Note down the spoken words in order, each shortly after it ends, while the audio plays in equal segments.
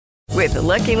With the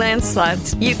Lucky Land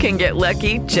Slots, you can get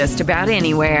lucky just about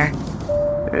anywhere.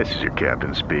 This is your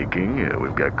captain speaking.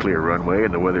 We've got clear runway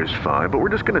and the weather's fine, but we're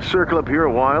just going to circle up here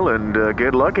a while and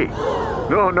get lucky.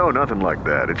 No, nothing like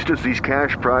that. It's just these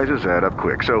cash prizes add up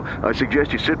quick. So I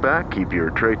suggest you sit back, keep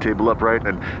your tray table upright,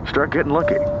 and start getting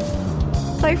lucky.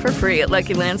 Play for free at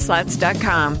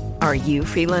LuckyLandSlots.com. Are you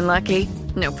feeling lucky?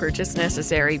 No purchase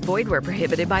necessary. Void where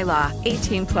prohibited by law.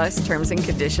 18 plus terms and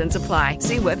conditions apply.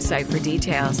 See website for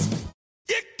details.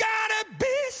 You gotta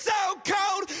be so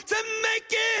cold to make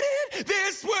it in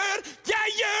this world. Yeah,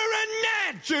 you're a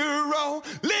natural.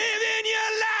 Living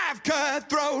your life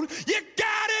cutthroat. You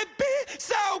gotta be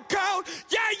so cold.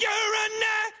 Yeah, you're a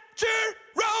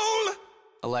natural.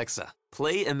 Alexa,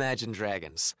 play Imagine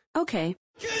Dragons. Okay.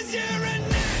 'Cause you're a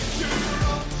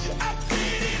natural. I'm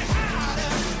feeling hot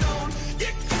as stone.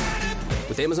 You gotta be.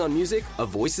 With Amazon Music, a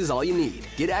voice is all you need.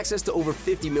 Get access to over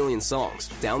 50 million songs.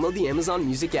 Download the Amazon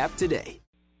Music app today.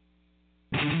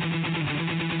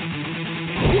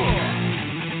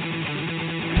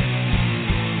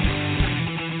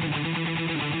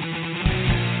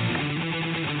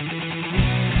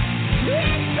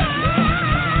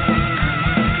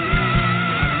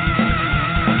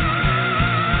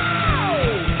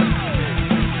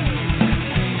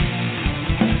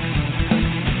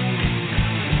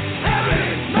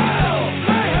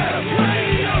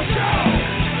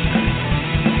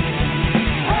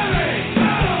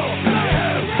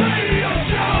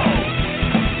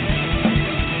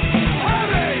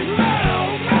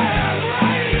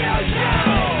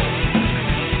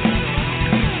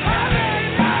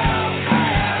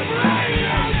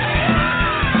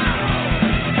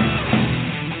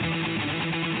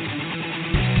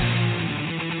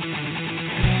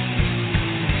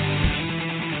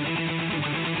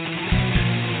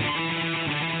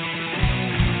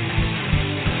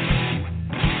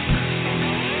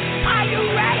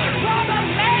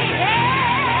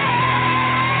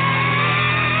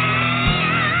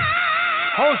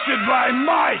 Hosted by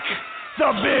Mike,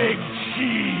 the Big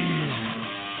Cheese.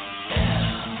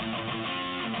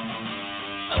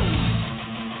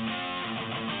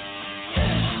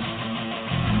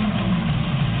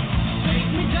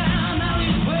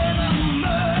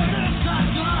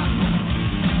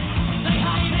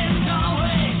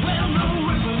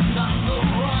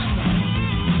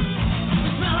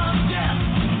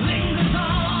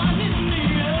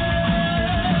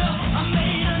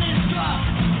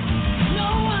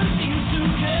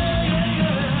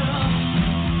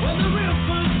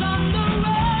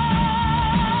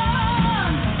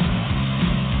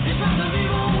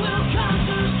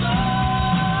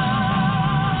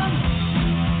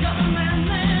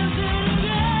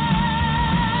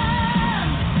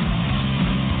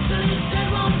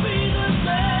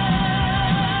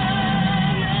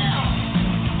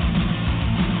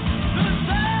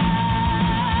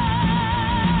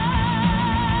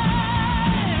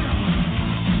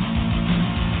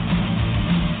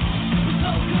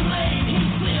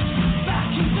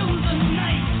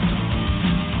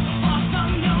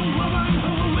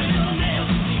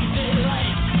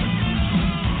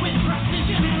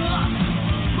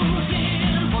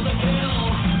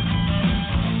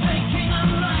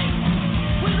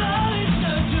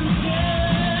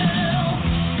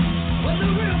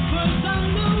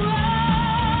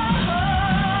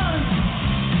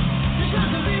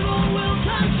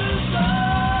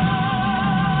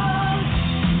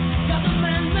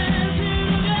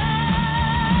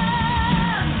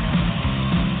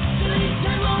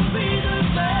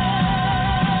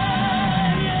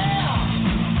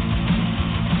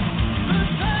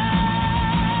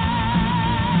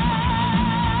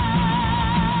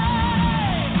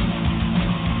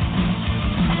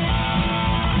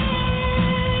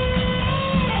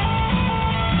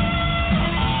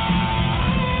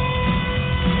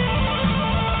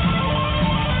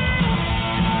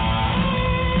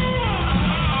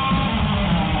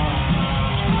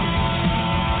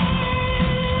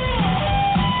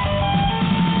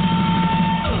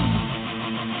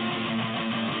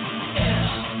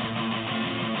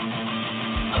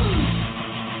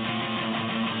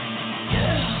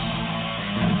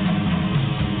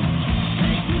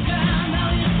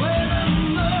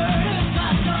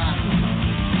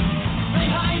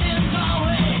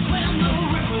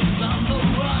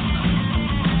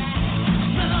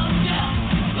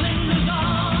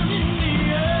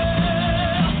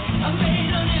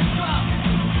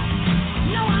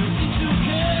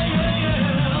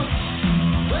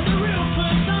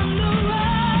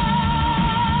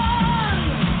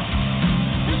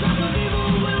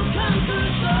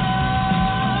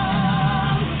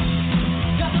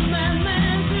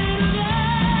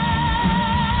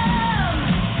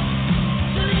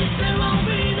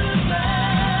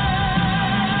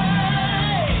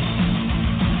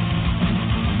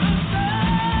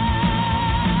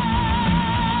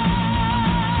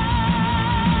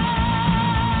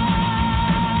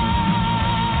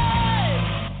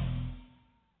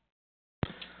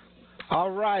 All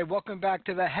right, welcome back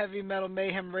to the Heavy Metal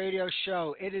Mayhem Radio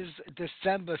Show. It is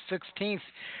December 16th.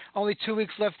 Only 2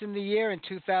 weeks left in the year, and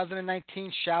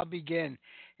 2019 shall begin.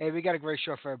 Hey, we got a great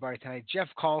show for everybody tonight. Jeff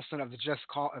Carlson of the Jeff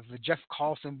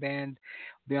Carlson Band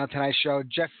will be on tonight's show.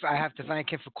 Jeff, I have to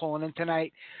thank him for calling in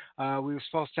tonight. We were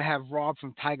supposed to have Rob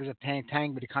from Tigers of Tang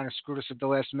Tang, but he kind of screwed us at the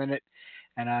last minute,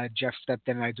 and Jeff stepped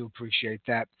in, and I do appreciate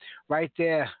that. Right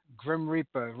there, Grim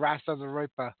Reaper, Wrath of the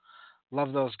Reaper.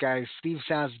 Love those guys. Steve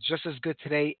sounds just as good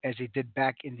today as he did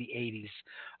back in the 80s.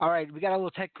 All right, we got a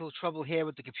little technical trouble here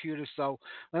with the computer, so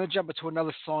let me jump into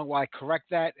another song while I correct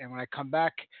that, and when I come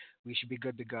back, we should be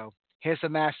good to go. Here's the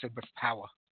master with Power.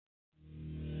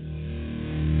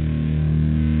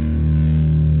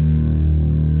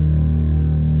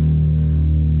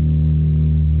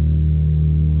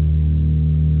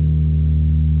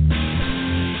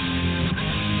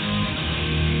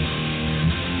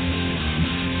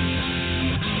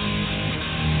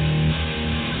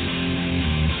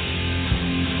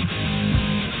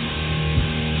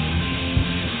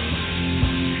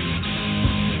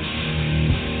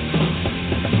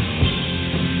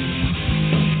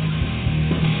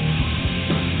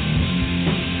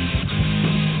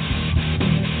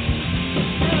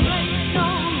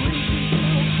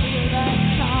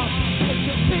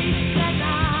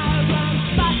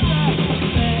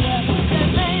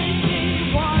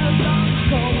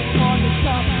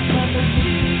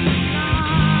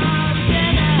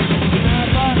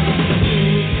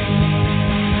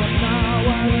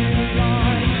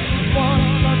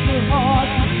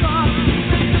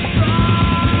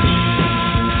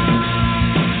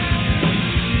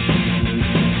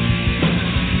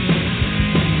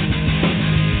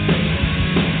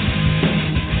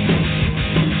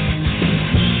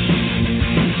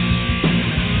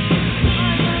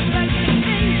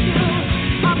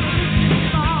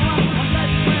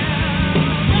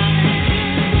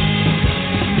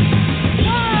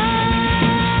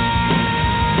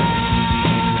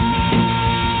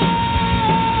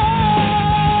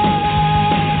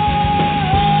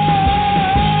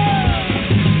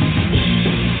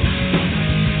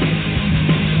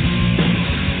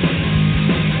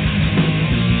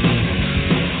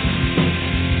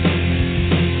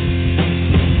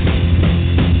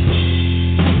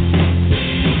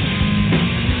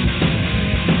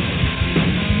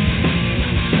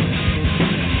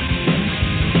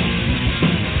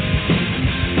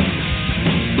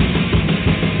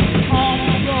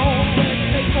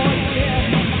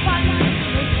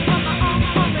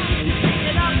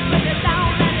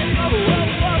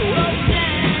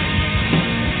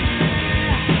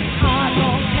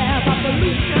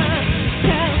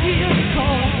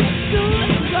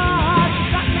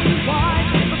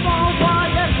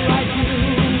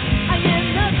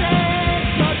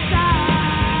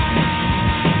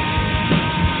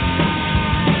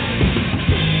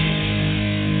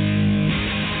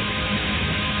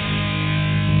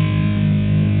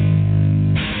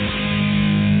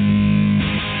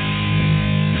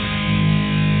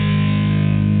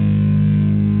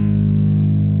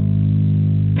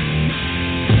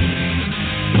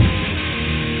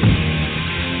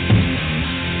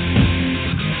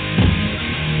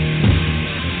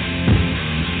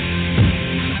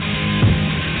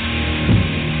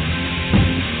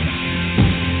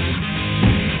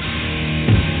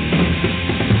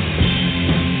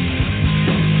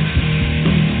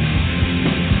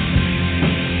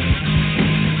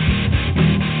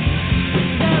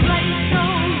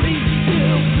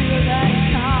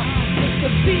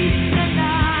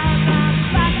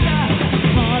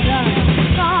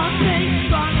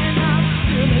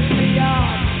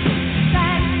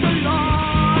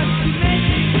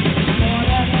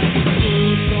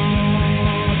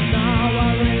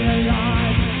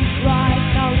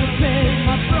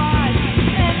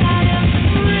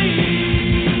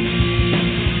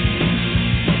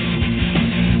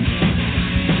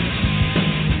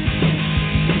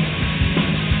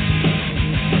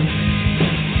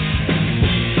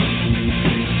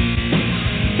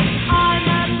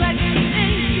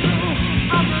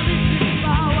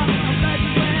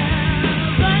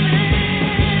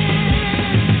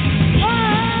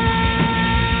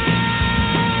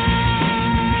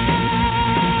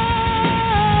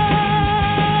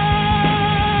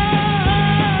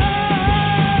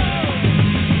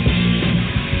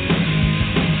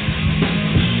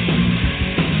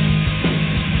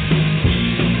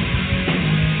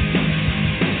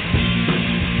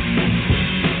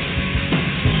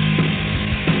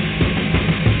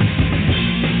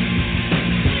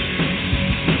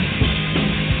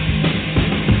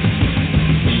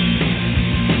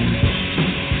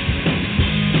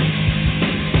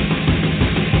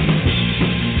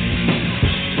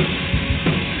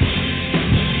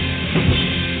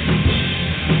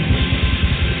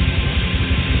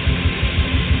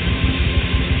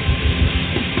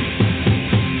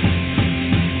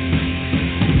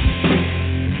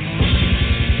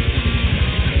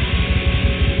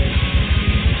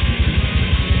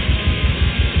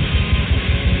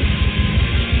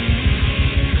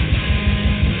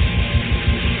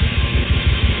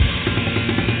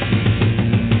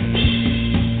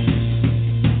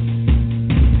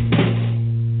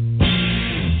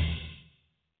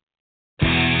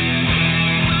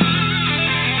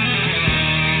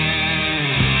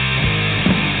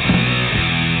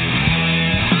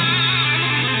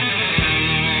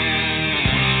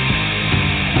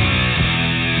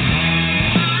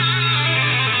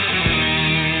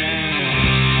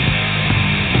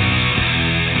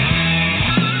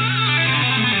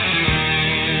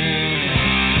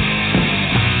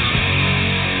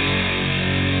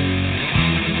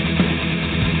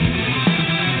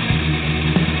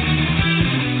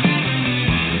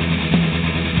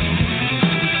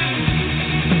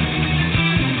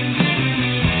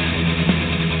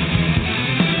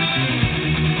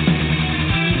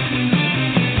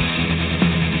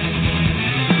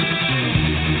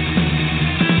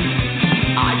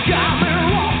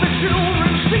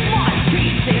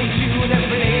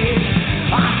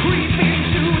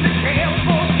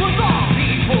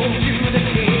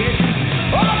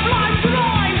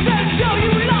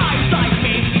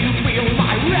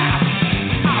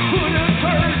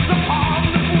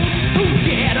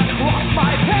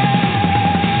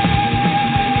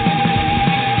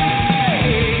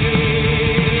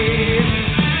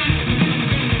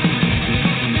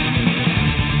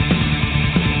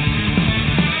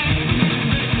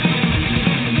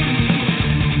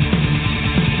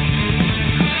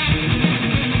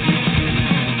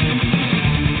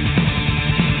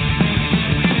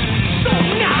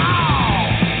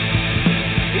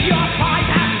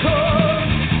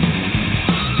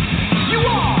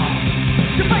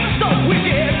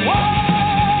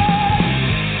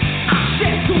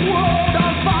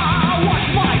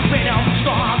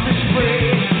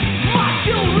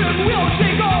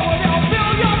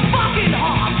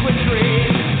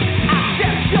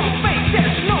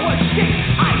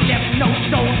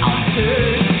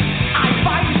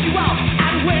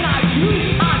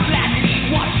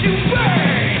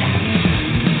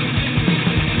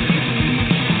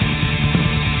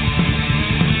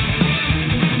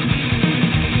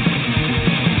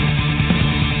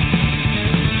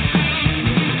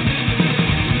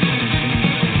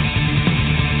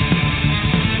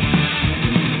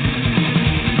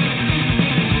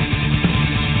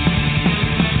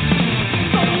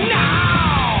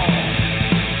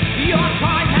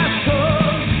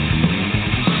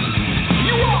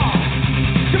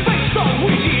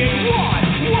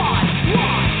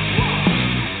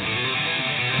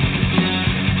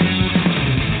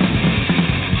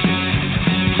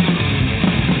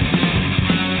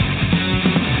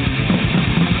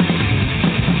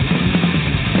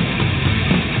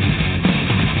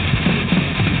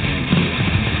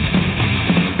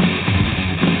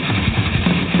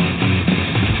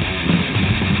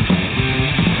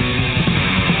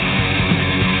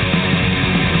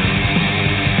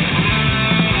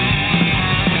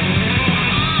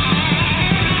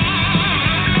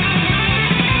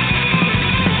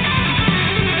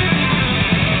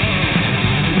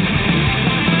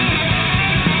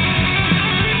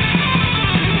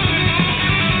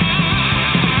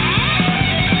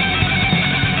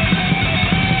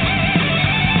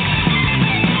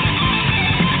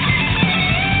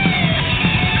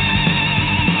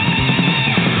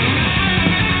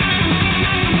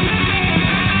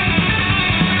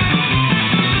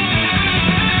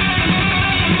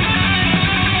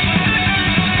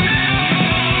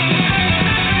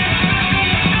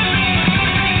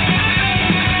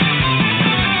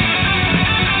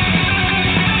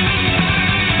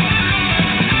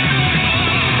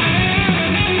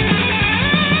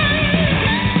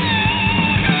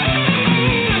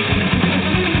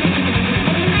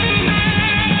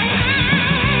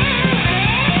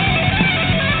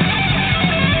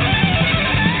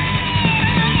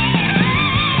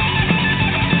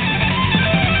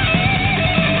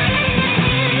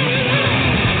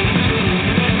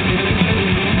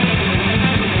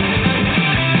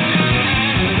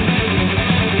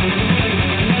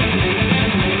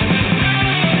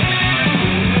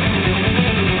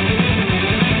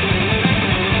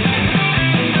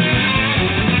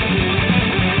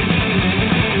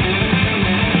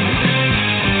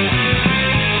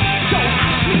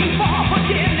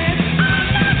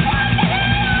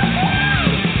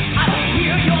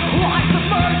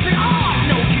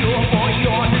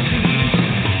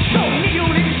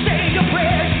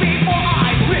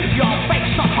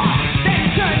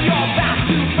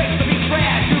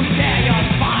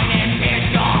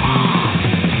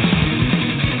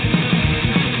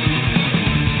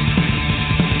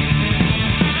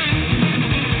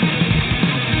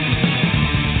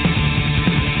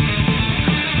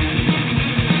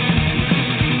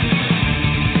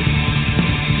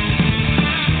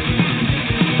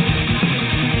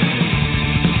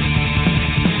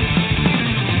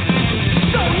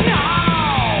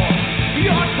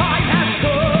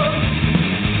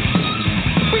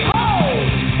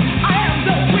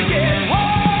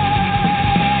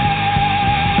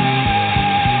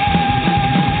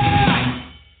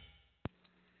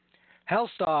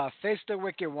 Hellstar, Face the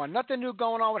Wicked One. Nothing new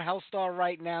going on with Hellstar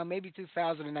right now. Maybe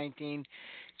 2019.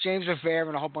 James Rivera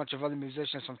and a whole bunch of other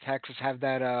musicians from Texas have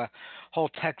that whole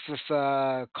Texas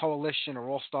coalition or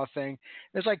all-star thing.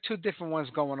 There's like two different ones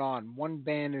going on. One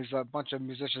band is a bunch of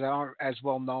musicians that aren't as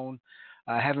well known.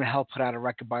 Heaven Hell put out a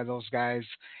record by those guys.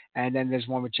 And then there's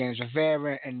one with James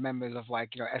Rivera and members of like,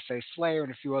 S.A. Slayer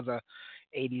and a few other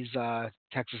 80s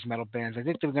Texas metal bands. I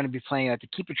think they're going to be playing at the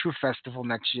Keep It True Festival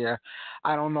next year.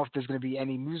 I don't know if there's going to be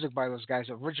any music by those guys,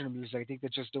 original music. I think they're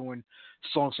just doing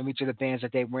songs from each of the bands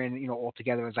that they were in, all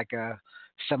together as like a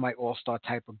semi-all-star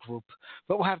type of group.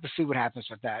 But we'll have to see what happens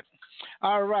with that.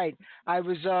 All right. I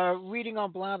was reading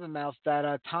on Blabbermouth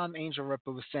that Tom Angel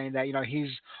Ripper was saying that,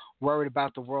 he's worried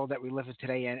about the world that we live in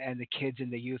today and the kids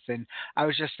and the youth. And I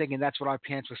was just thinking that's what our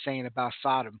parents were saying about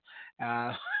Sodom.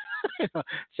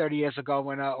 30 years ago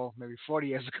or maybe 40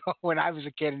 years ago when I was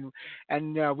a kid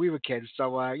and we were kids.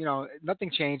 So, nothing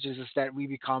changes. It's that we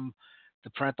become the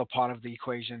parental part of the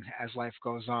equation as life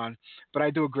goes on. But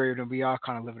I do agree with him. We are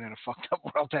kind of living in a fucked up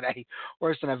world today,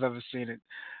 worse than I've ever seen it.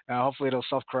 Hopefully it'll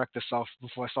self-correct itself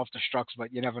before it self-destructs,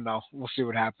 but you never know. We'll see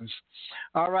what happens.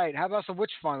 All right. How about some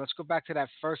Witch Fun? Let's go back to that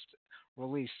first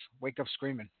release, Wake Up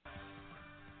Screaming.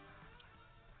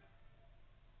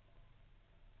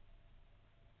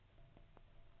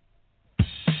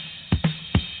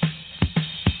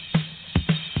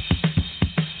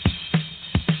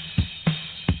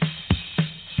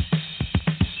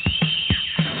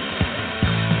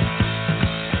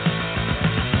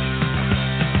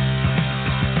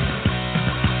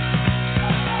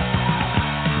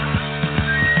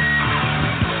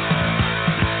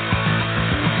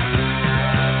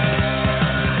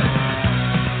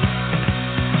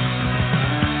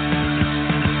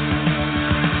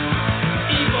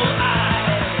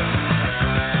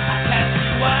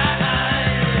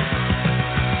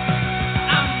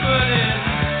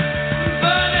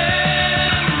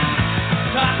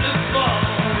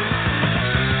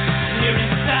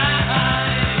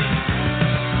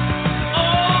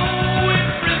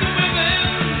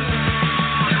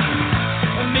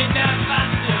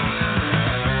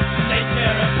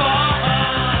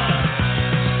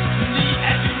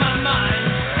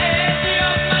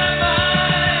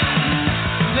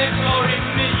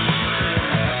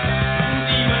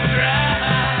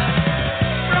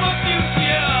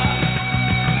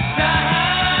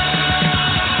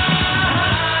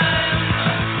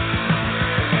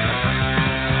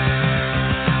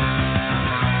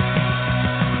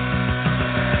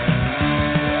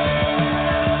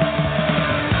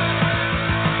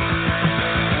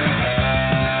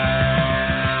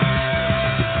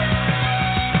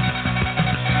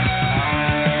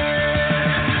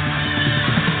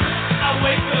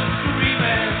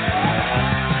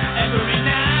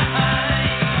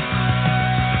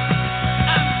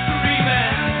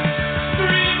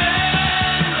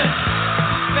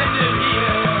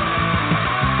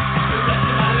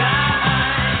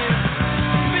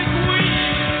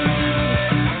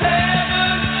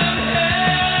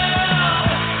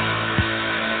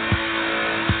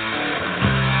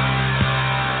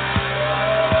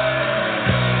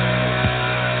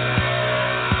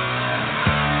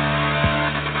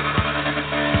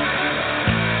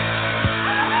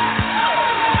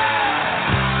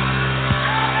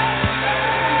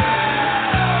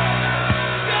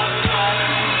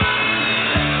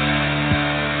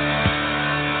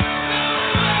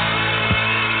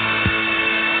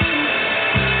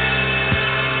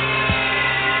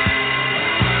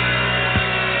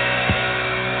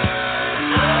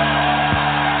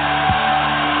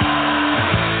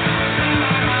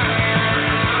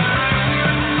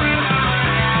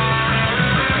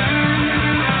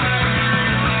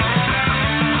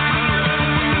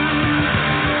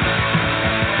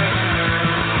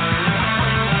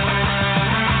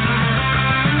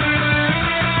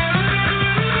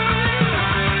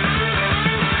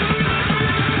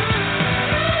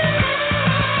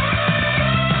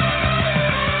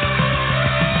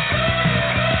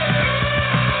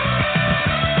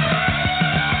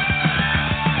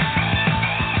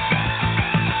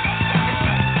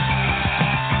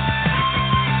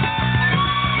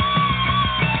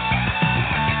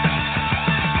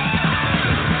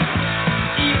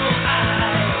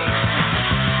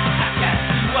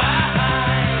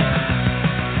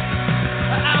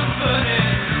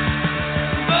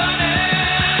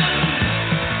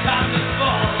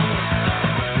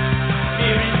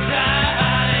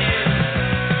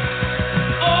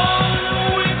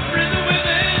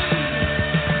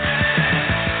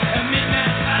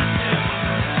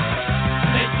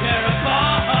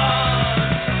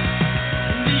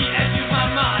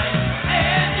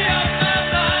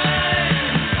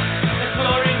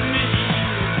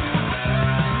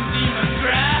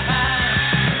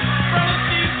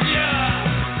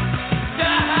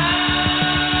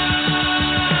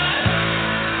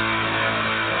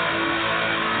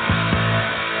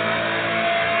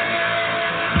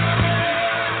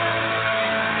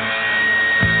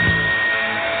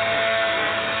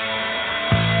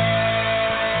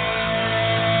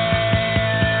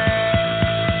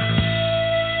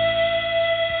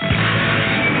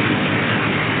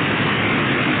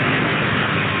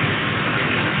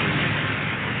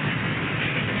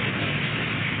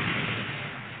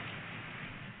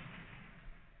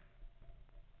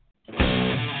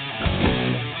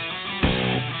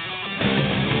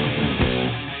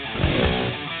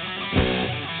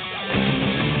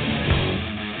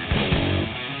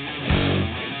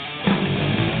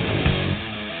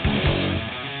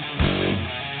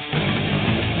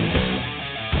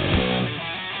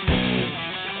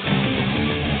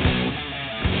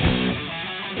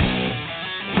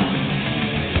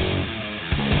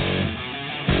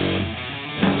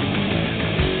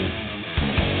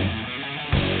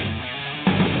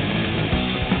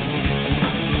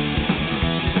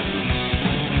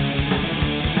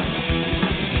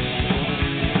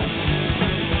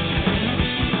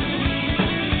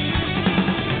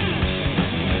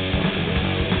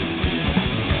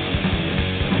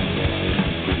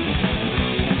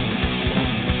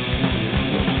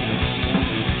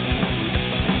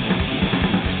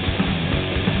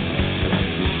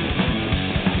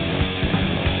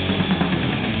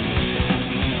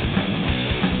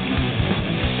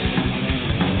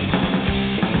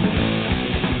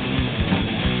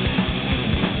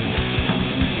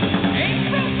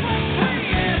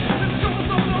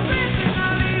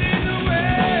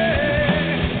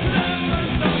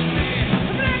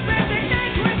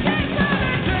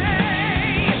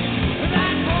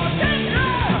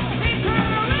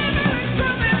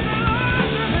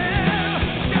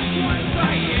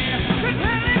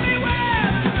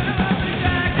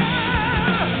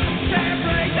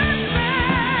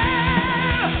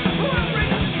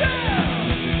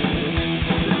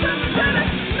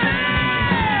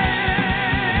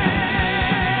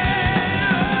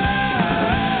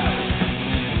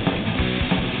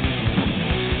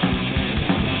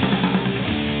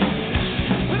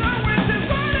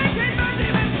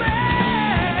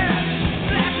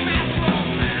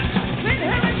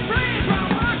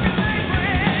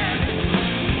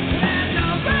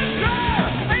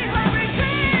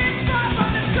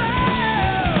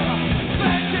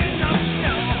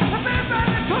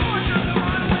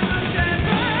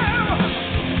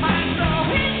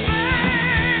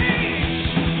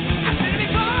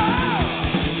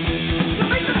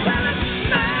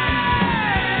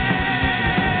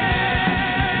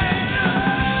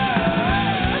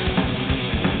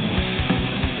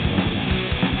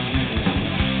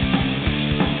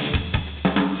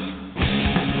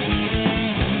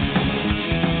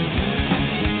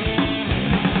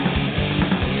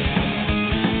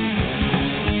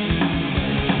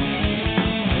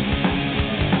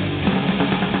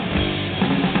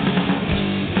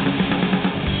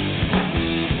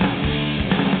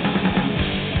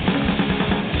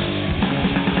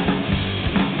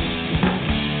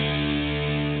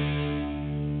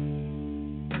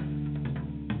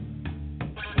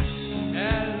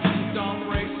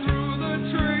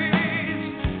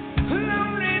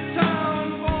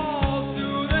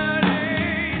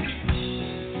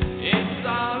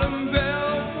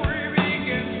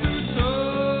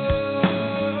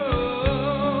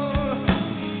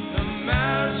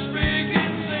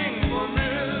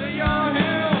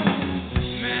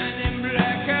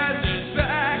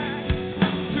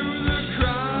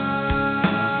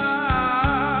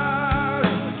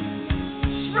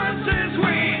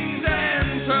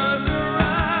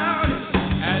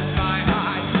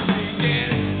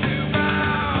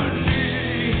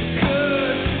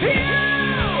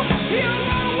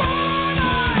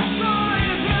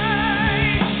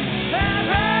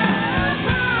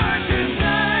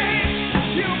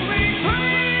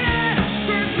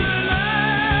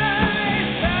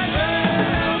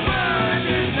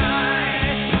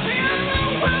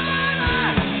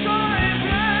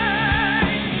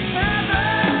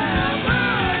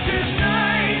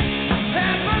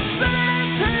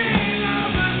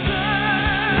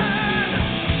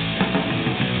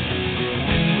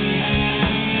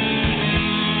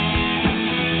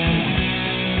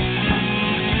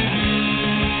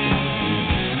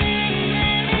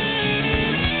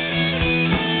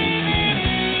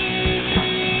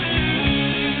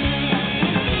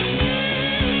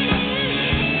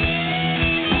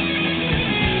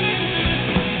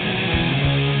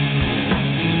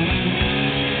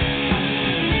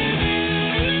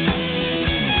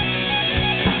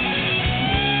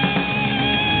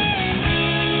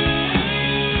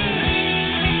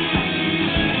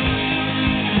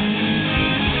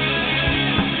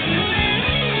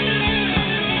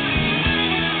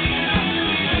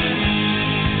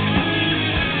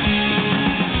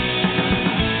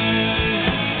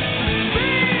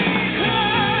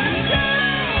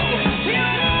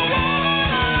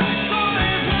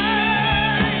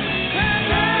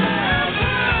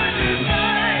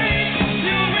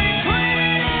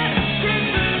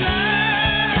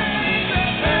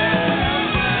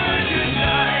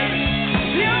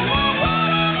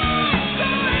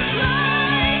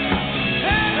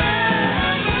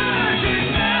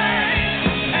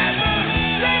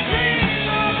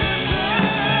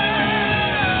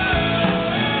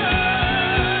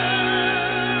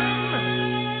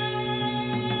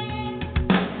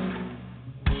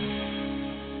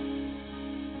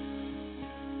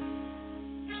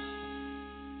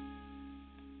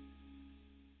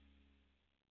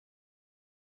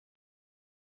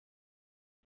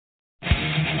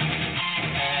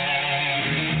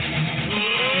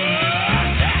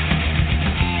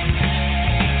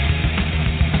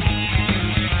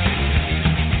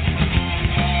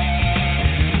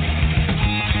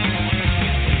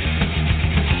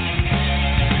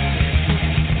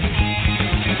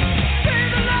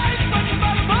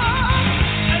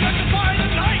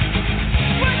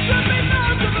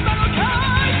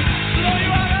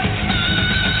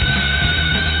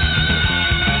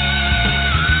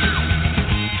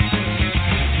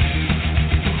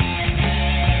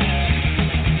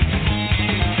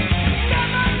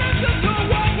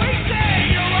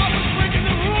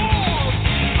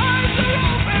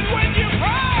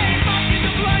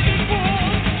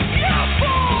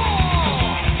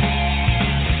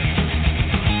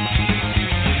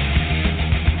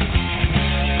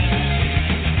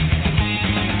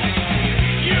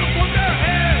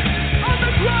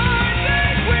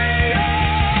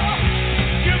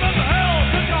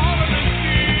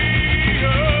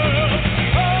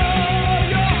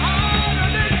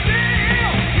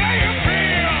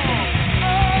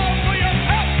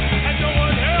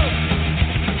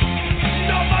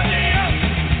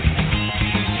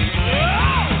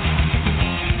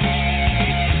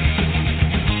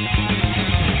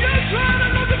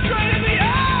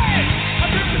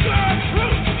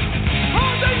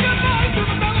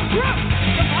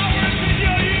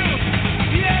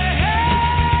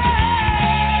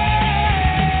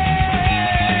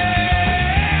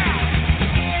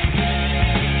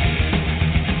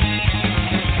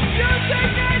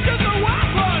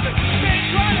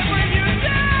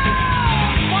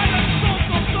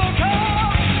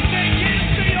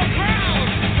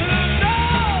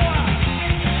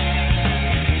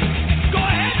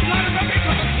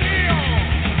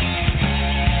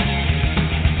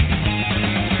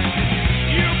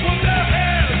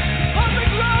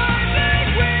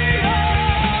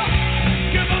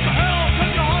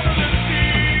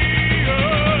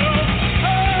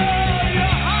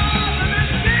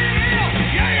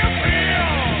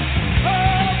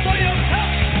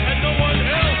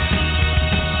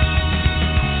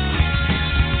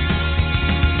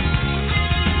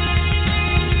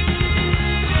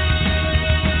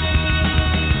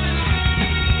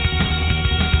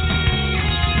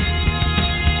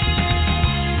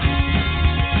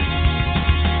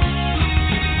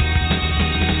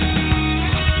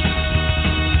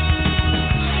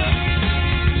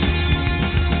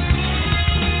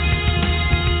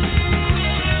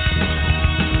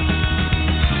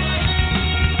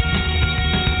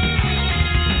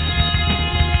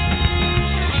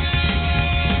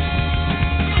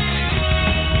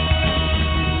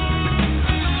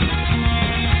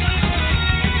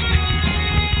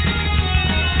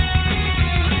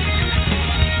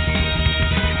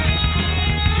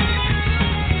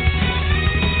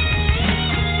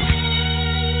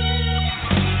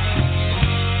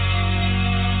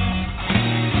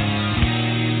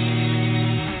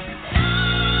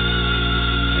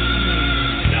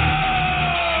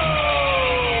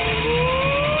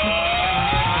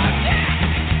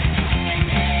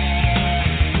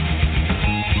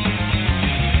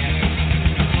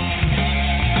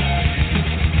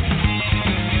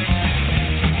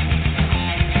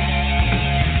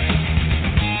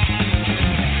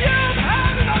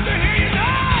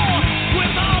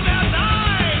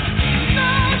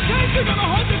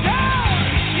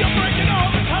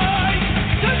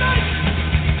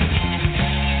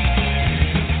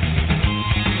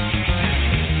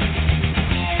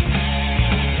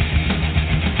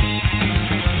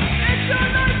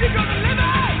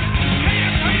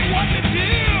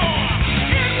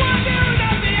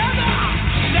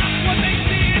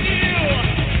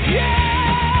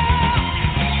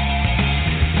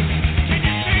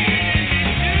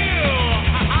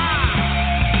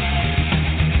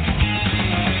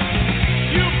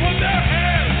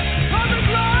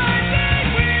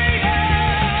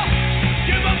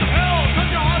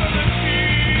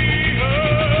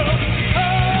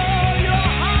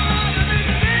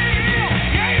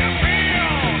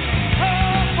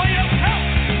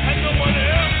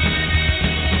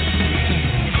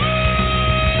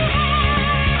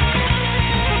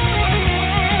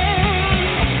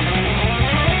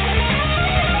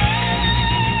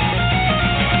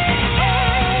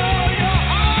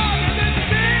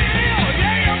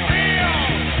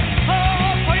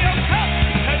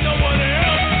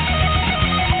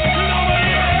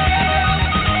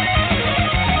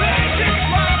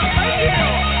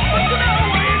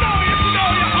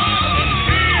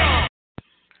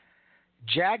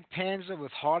 Jag Panzer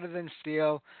with Harder Than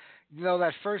Steel. You know,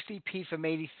 that first EP from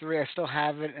 '83, I still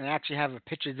have it, and I actually have a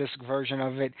picture disc version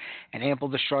of it. And Ample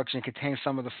Destruction contains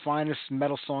some of the finest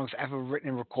metal songs ever written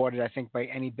and recorded, I think, by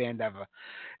any band ever.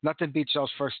 Nothing beats those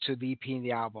first two, the EP and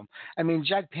the album. I mean,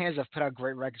 Jag Panzer have put out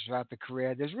great records throughout the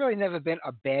career. There's really never been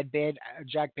a bad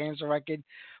Jag Panzer record,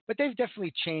 but they've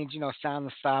definitely changed, sound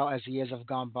and style as the years have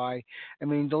gone by. I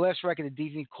mean, the last record, the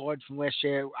Deviant Chord from last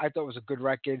year, I thought was a good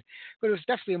record, but it was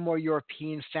definitely a more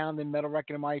European sounding metal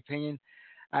record, in my opinion.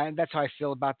 And that's how I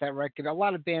feel about that record. A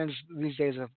lot of bands these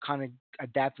days have kind of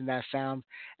adapting that sound,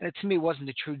 and to me, it wasn't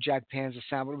the true Jag Panzer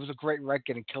sound, but it was a great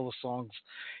record and killer songs.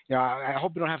 I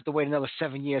hope we don't have to wait another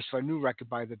 7 years for a new record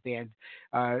by the band.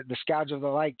 The Scourge of the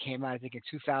Light came out, I think, in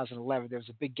 2011. There was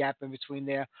a big gap in between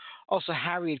there. Also,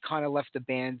 Harry had kind of left the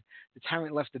band. The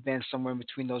Tyrant left the band somewhere in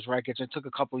between those records. It took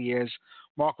a couple of years.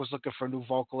 Mark was looking for a new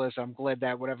vocalist. I'm glad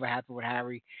that whatever happened with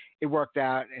Harry, it worked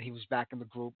out, and he was back in the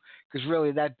group. Because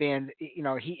really, that band,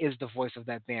 he is the voice of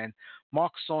that band.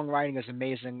 Mark's songwriting is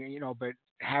amazing, but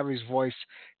Harry's voice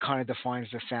kind of defines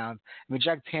the sound. I mean,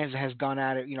 Jag Panzer has gone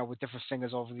at it, with different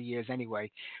singers over the years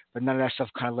anyway, but none of that stuff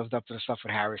kind of lived up to the stuff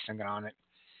with Harry singing on it.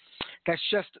 That's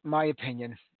just my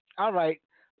opinion. All right,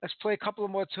 let's play a couple of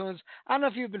more tunes. I don't know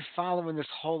if you've been following this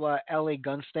whole LA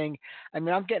Guns thing. I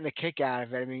mean, I'm getting a kick out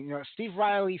of it. I mean, Steve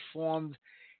Riley formed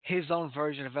his own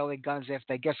version of LA Guns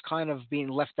after, I guess, kind of being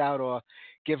left out or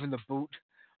given the boot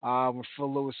when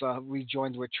Phil Lewis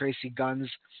rejoined with Tracy Guns.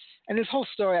 And this whole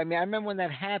story, I mean, I remember when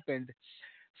that happened,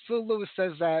 Phil Lewis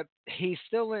says that he's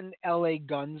still in LA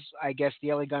Guns, I guess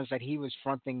the LA Guns that he was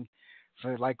fronting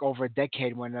for like over a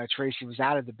decade when Tracy was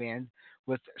out of the band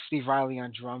with Steve Riley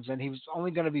on drums, and he was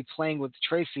only going to be playing with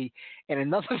Tracy in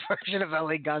another version of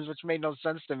LA Guns, which made no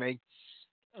sense to me.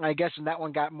 I guess that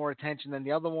one got more attention than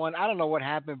the other one. I don't know what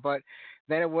happened, but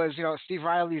then it was, Steve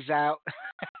Riley's out.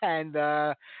 And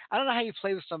I don't know how you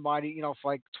play with somebody, for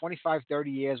like 25, 30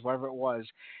 years, whatever it was.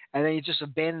 And then you just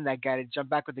abandon that guy to jump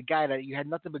back with the guy that you had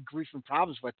nothing but grief and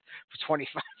problems with for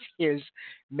 25 years.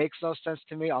 Makes no sense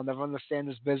to me. I'll never understand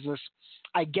this business.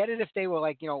 I get it if they were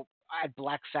like, at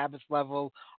Black Sabbath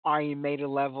level, Iron Maiden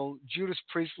level, Judas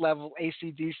Priest level,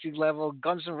 AC/DC level,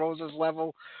 Guns N' Roses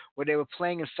level, where they were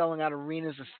playing and selling out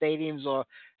arenas and stadiums, or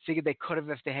figured they could have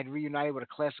if they had reunited with a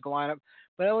classical lineup.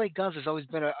 But LA Guns has always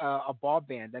been a bar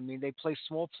band. I mean, they play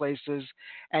small places,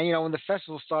 and when the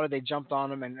festival started, they jumped on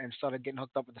them and started getting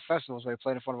hooked up with the festivals where they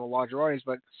played in front of a larger audience.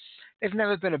 But they've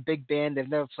never been a big band. They've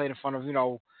never played in front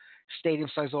of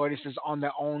stadium-sized audiences on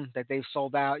their own that they've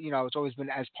sold out. It's always been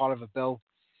as part of a bill.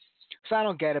 So I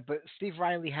don't get it, but Steve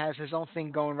Riley has his own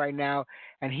thing going right now,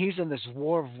 and he's in this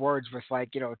war of words with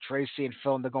Tracy and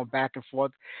Phil, and they're going back and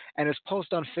forth. And his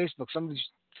post on Facebook, some of these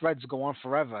threads go on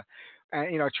forever.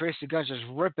 And Tracy Guns just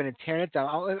ripping and tearing it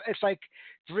down. It's like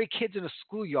three kids in a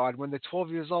schoolyard when they're 12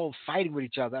 years old fighting with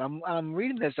each other. I'm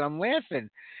reading this and I'm laughing.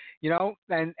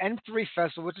 And N3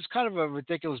 Festival, which is kind of a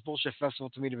ridiculous bullshit festival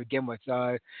to me to begin with.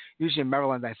 Usually in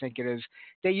Maryland, I think it is.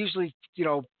 They usually,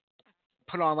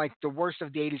 put on like the worst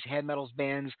of the 80s head metals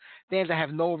bands that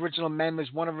have no original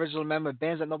members, one original member,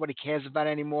 bands that nobody cares about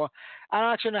anymore. I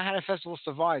don't actually know how the festival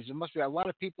survives. There must be a lot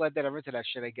of people out there that are into that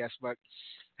shit, I guess, but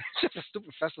it's just a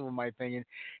stupid festival in my opinion.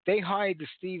 They hired the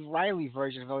Steve Riley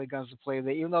version of LA Guns to play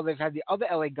there, even though they've had the other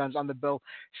LA Guns on the bill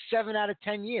 7 out of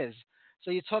 10 years. So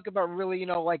you talk about really,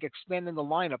 expanding the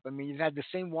lineup. I mean, you've had the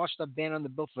same washed-up band on the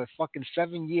bill for fucking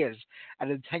 7 years out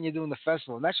of the 10 you're doing the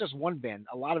festival. And that's just one band.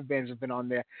 A lot of bands have been on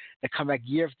there that come back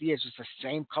year after year. It's just the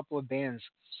same couple of bands.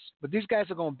 But these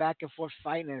guys are going back and forth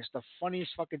fighting, and it's the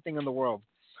funniest fucking thing in the world.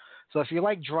 So if you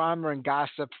like drama and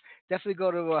gossip, definitely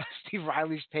go to Steve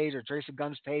Riley's page or Tracy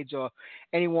Gunn's page or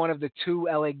any one of the two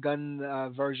LA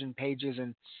Gun version pages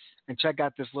and check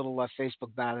out this little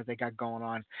Facebook battle that they got going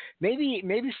on. Maybe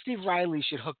Steve Riley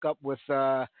should hook up with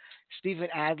Steven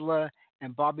Adler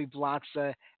and Bobby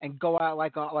Blotzer and go out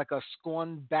like a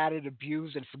scorned, battered,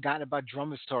 abused, and forgotten about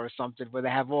drummers tour or something, where they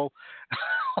have all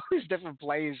these different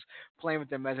players playing with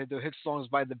them as they do hit songs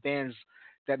by the bands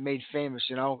that made famous.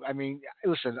 I mean,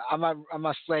 listen, I'm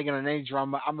not slagging on any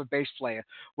drummer. I'm a bass player.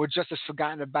 We're just as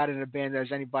forgotten about in a band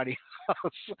as anybody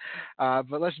else.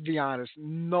 But let's be honest,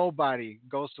 nobody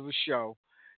goes to a show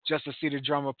just to see the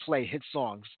drummer play hit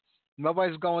songs.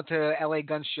 Nobody's going to LA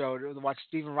Gun Show to watch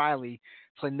Stephen Riley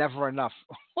play Never Enough.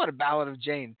 What a Ballad of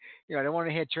Jane. They want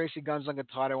to hear Tracy Guns on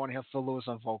guitar. They want to hear Phil Lewis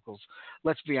on vocals.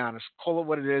 Let's be honest. Call it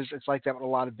what it is. It's like that with a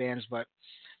lot of bands, but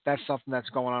that's something that's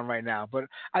going on right now. But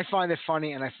I find it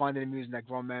funny, and I find it amusing that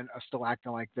grown men are still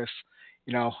acting like this,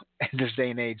 in this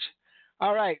day and age.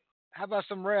 All right. How about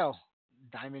some Rail?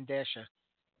 Diamond Dasher.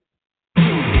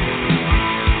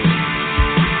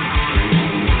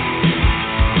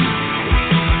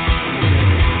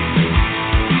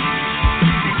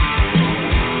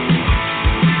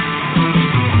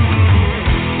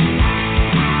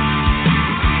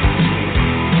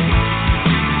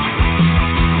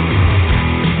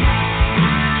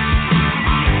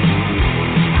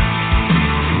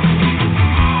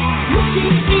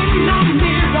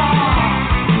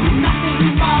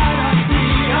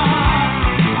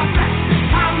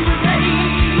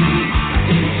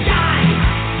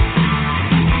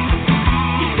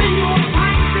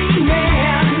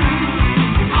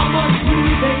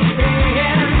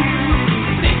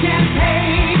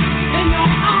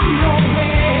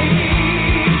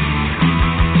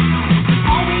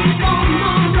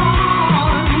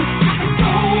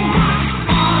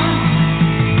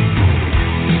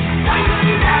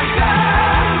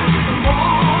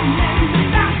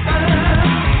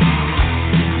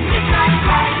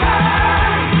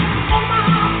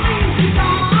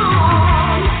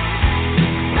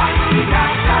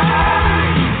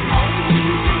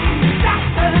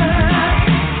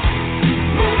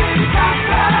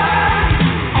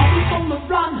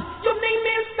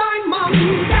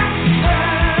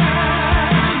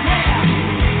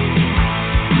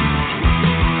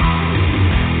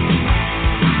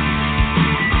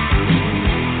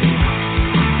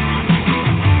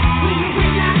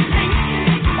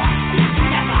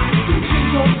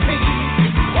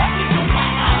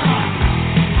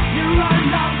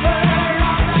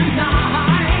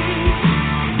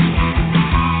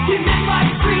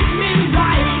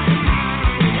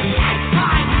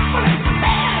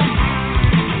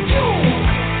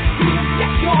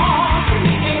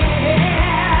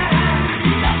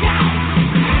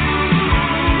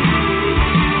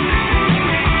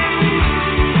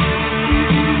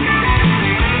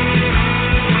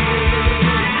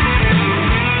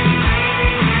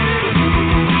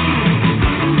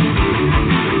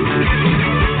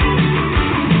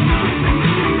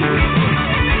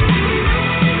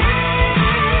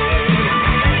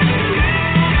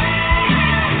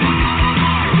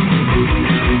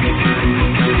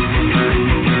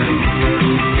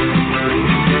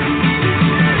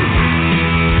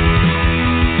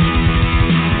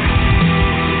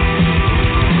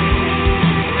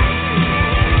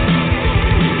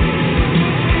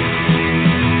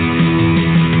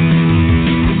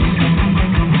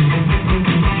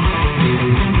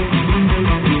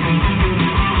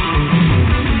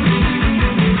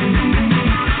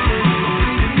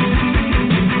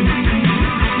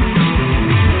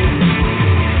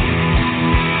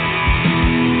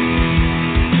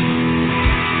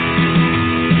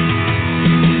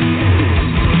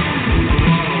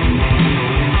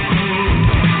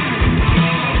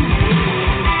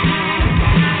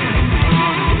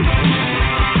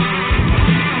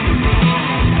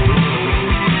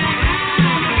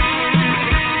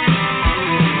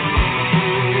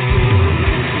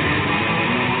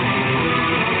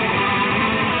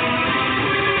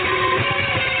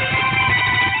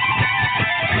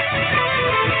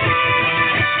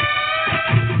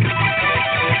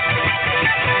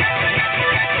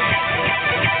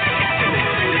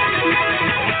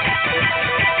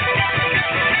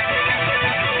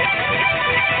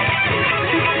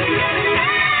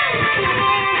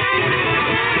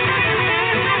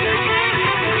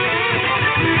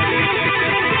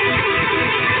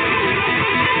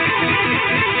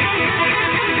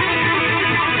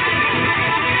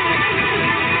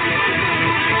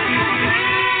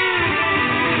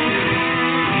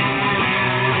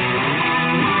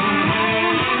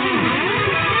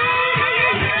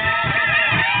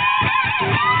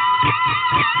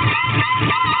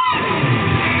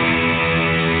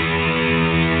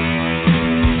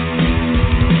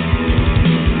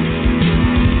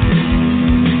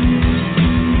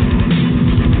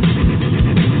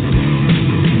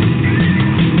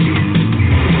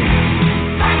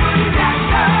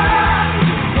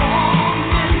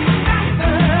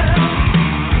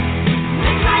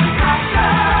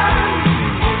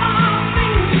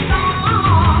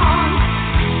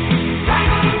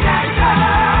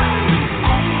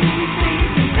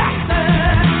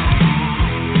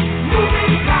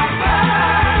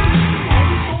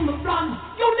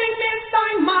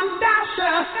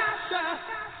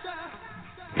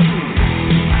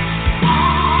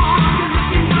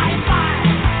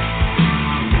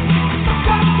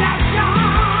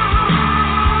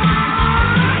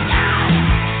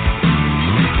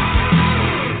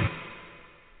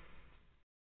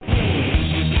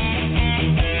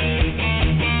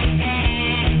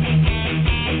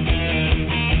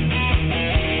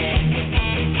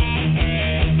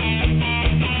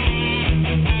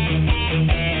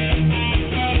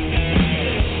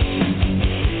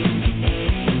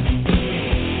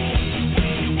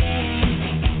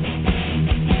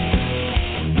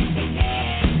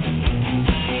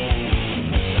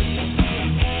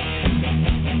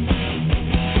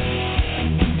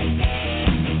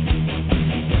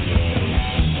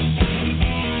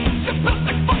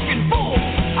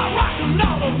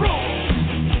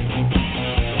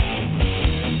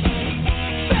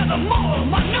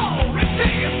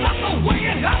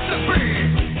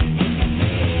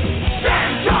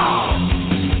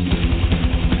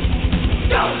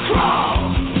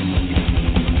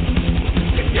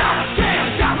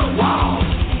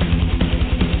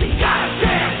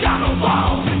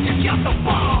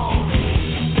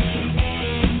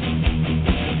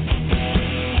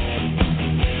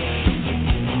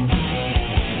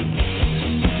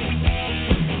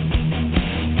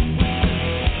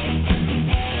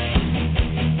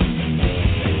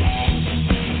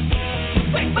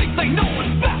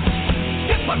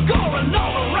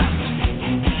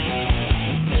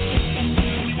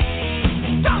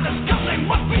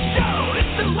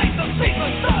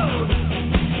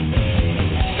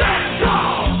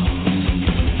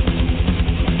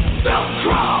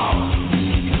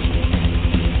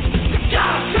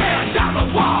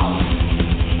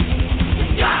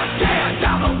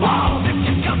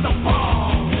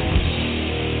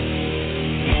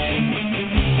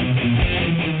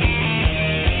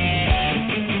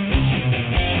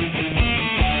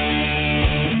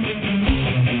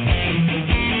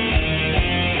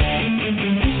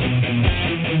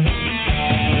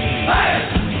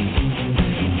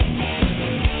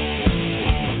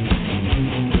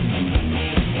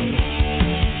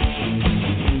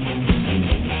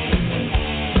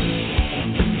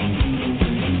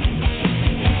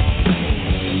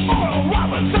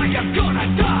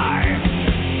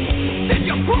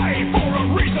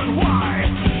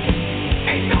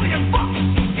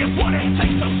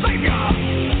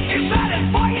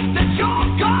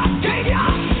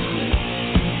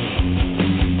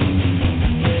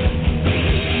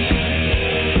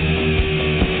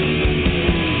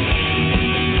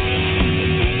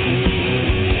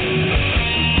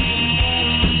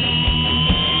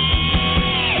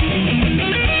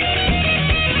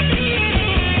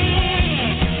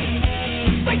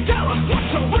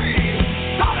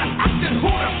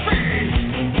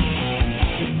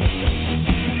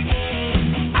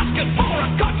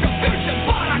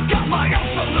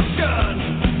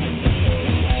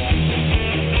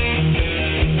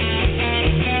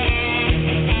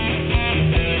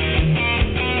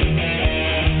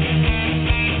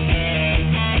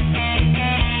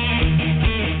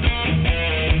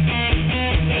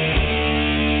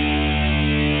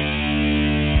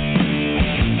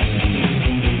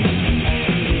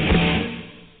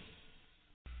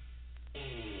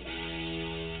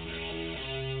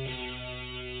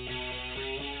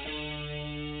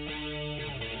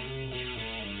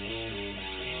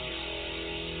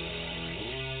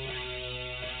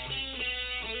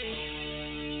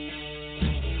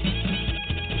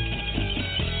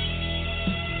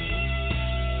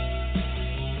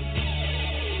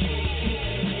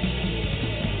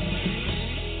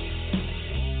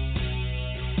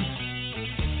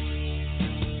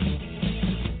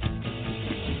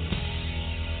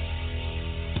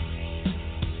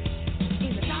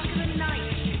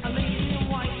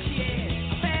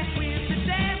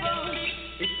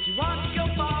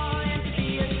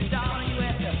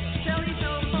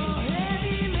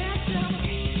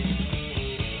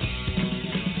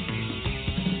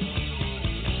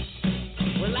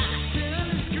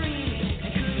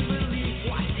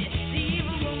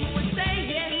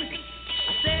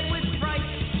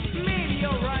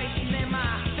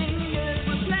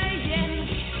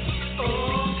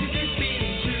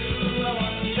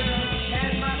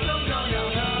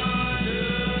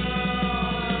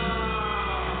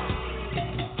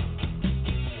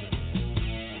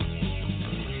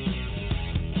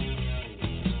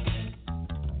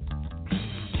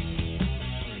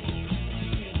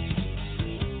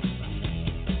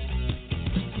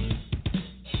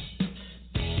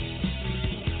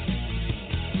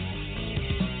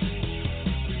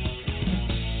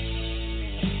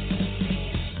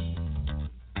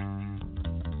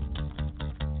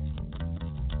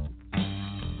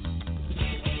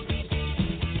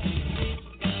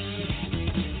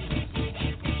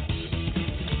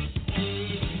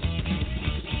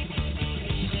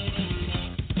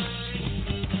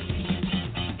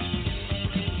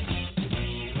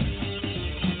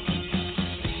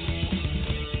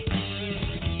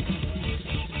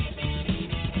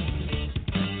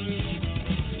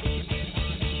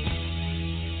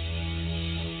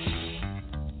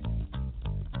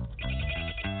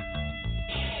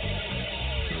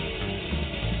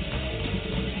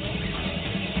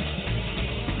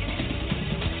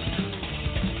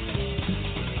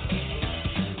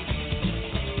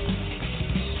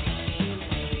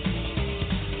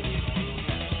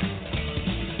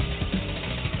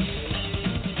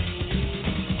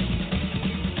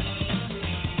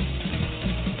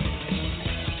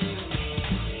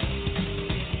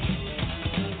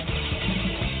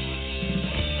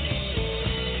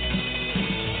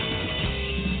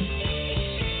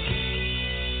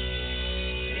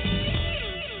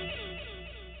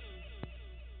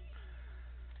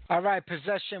 All right,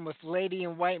 Possession with Lady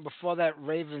in White, and before that,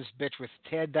 Ravens Bitch with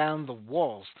Tear Down the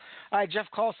Walls. All right, Jeff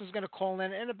Carlson's going to call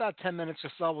in about 10 minutes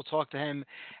or so. We'll talk to him.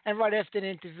 And right after the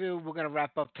interview, we're going to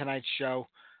wrap up tonight's show.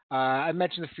 I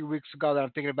mentioned a few weeks ago that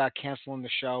I'm thinking about canceling the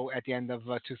show at the end of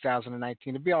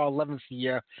 2019. It'll be our 11th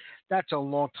year. That's a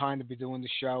long time to be doing the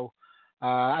show.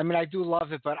 I mean, I do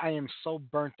love it, but I am so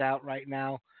burnt out right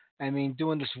now. I mean,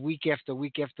 doing this week after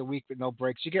week after week with no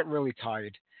breaks, you get really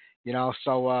tired. You know,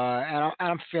 so and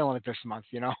I'm feeling it this month.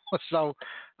 You know, so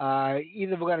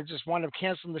either we're gonna just wind up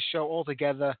canceling the show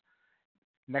altogether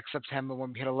next September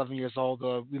when we hit 11 years old,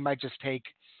 or we might just take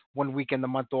one weekend a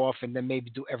month off and then maybe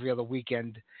do every other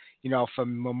weekend. You know,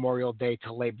 from Memorial Day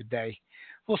to Labor Day.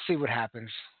 We'll see what happens.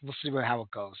 We'll see how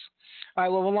it goes. All right,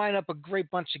 well, we'll line up a great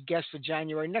bunch of guests for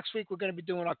January. Next week, we're going to be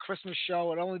doing our Christmas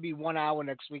show. It'll only be 1 hour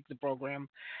next week, the program.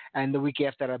 And the week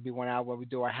after, that'll be 1 hour where we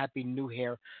do our Happy New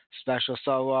Year special.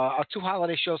 So our two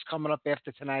holiday shows coming up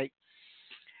after tonight.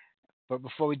 But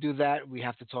before we do that, we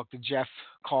have to talk to Jeff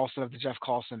Carlson of the Jeff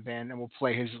Carlson Band, and we'll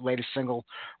play his latest single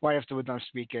right after we're done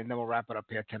speaking, and then we'll wrap it up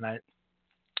here tonight.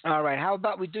 All right, how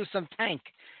about we do some Tank,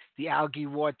 the Algae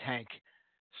Ward Tank.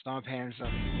 Stomp hands up.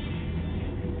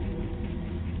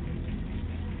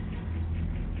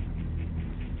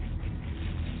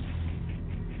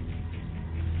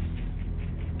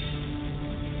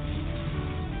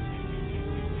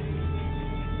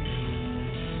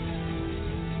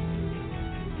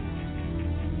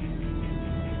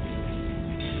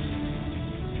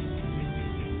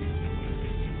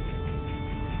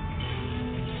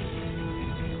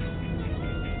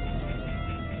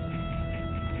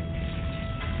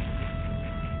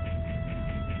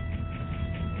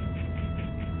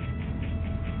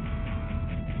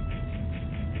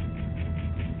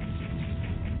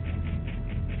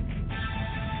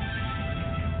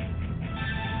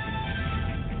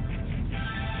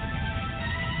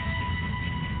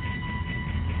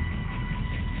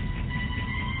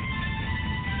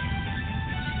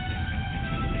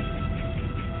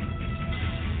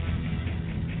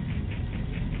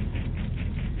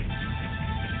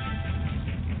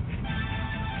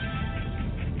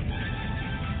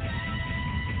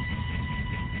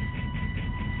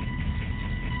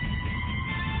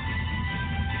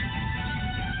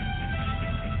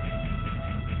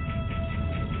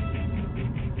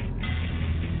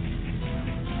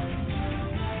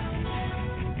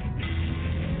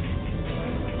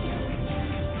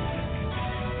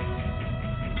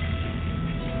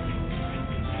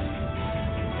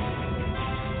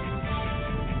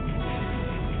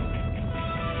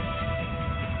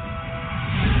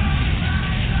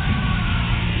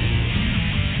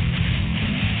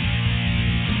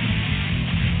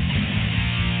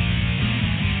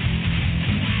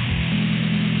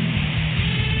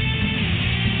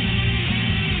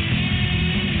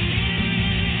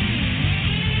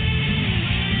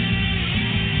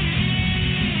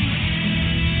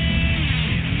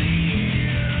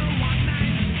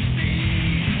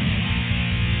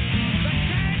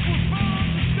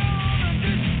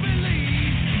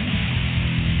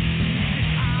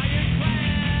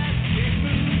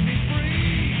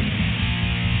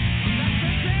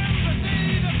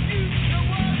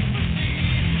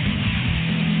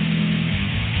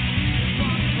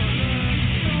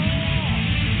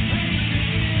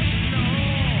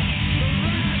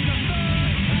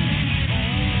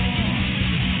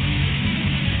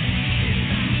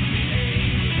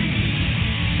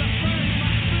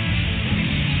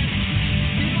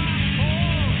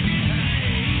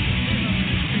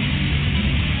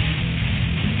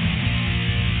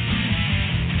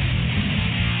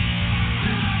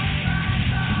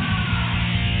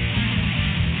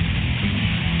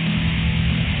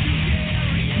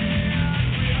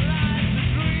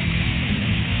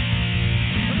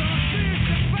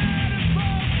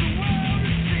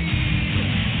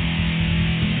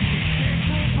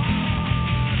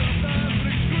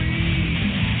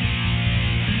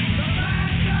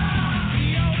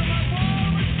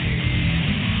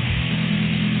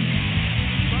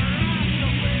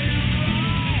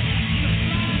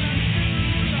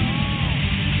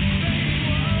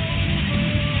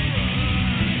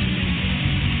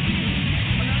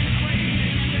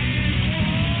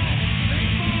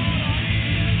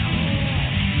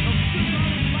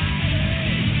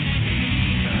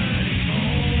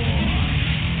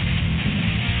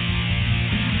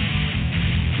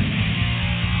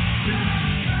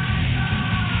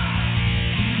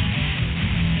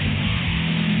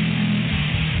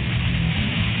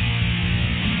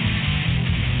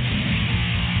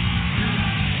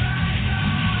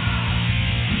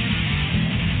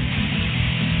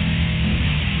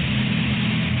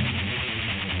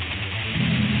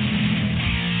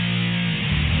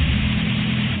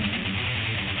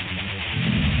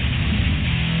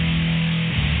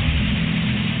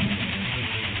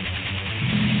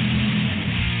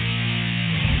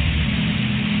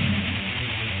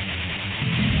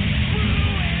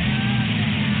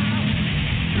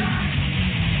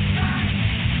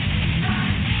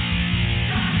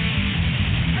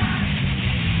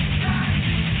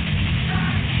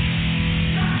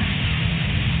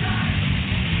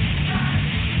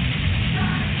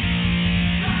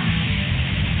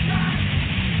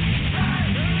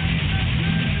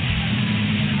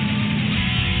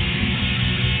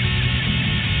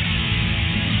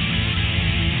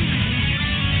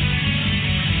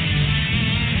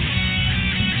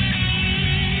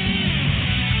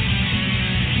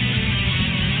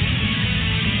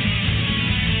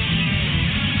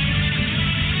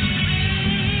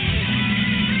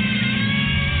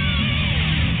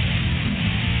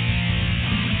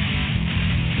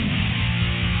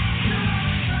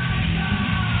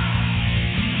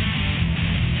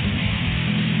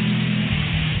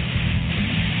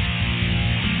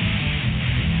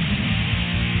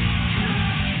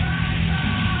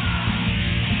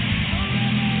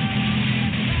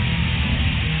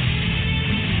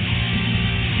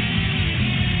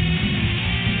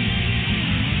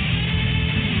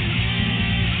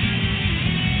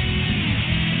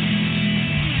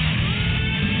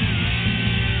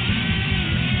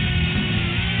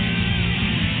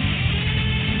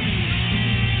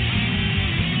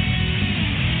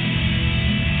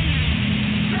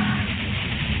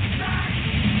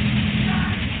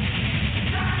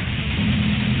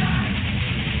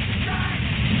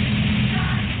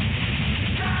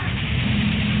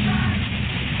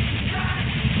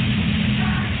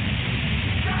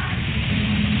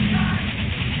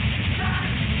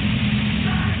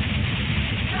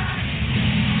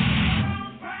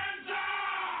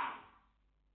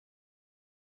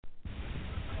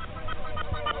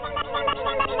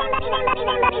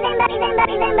 All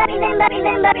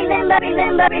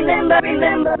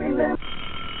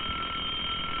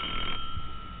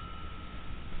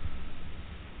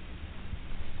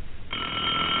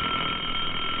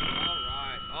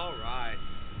right.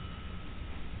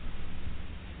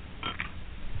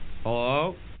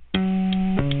 Hello?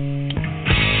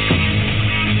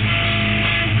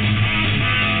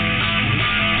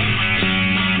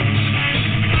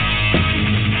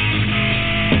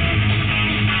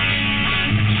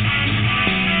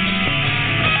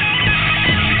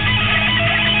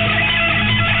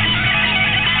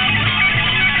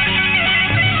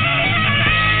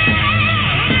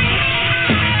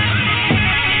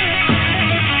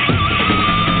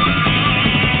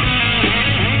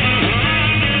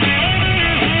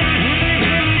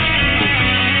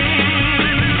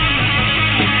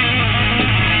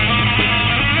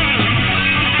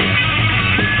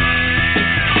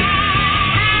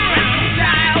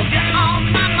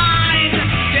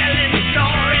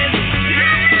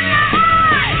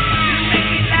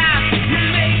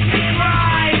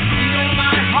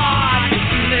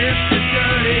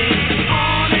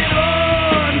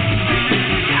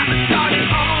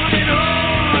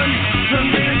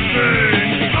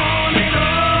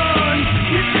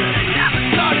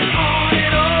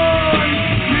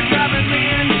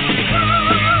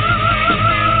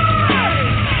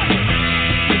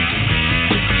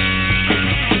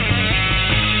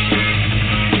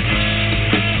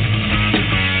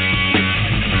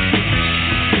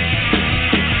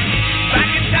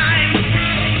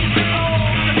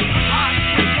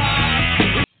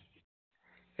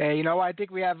 Hey, you know, I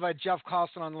think we have Jeff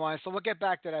Carlson on the line, so we'll get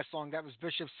back to that song. That was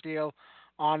Bishop Steele,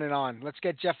 On and On. Let's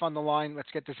get Jeff on the line.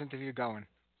 Let's get this interview going.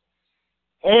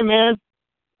 Hey, man.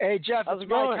 Hey, Jeff, How's it's it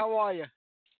Mike. going? How are you?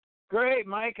 Great,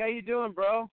 Mike. How you doing,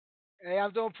 bro? Hey,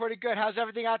 I'm doing pretty good. How's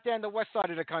everything out there in the west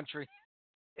side of the country?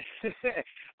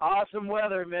 Awesome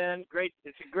weather, man. Great.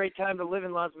 It's a great time to live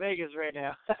in Las Vegas right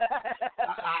now.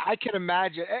 I can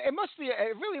imagine. It must be.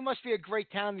 It really must be a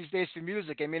great town these days for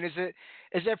music. I mean, is there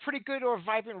a pretty good or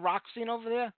vibrant rock scene over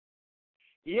there?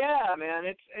 Yeah, man.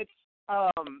 It's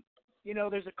you know,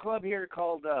 there's a club here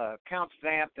called Count's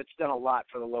Vamp that's done a lot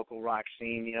for the local rock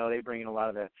scene. You know, they bring in a lot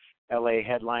of the LA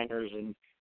headliners, and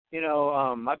you know,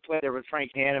 I played there with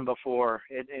Frank Hannon before,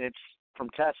 and it's from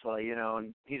Tesla, you know,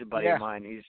 and he's a buddy of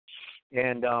mine.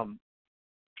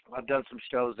 I've done some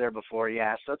shows there before,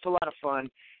 yeah. So it's a lot of fun.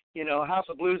 You know, House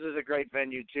of Blues is a great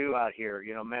venue too out here.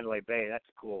 You know, Mandalay Bay, that's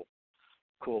a cool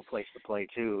place to play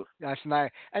too. That's nice.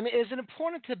 I mean, is it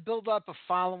important to build up a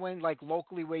following like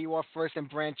locally where you are first and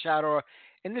branch out, or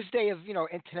in this day of, you know,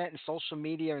 internet and social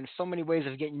media and so many ways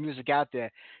of getting music out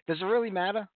there, does it really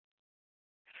matter?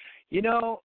 You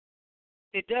know,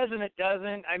 it does and it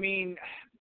doesn't. I mean,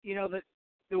 you know,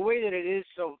 the way that it is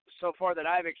so far that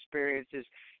I've experienced is,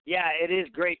 yeah, it is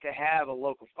great to have a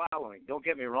local following. Don't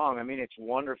get me wrong. I mean, it's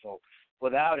wonderful.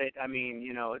 Without it, I mean,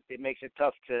 you know, it makes it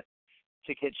tough to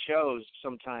get shows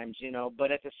sometimes, you know.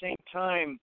 But at the same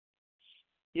time,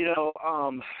 you know,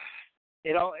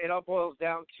 it all boils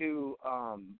down to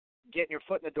getting your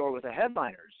foot in the door with the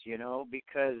headliners, you know,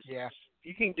 because if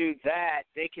you can do that,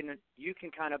 you can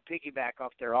kind of piggyback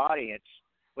off their audience,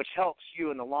 which helps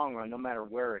you in the long run, no matter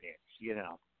where it is, you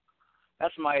know.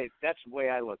 That's the way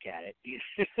I look at it.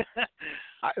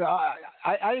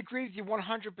 I agree with you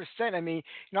 100%. I mean, you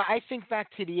know, I think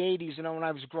back to the 80s, you know, when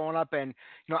I was growing up, and,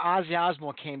 you know, Ozzy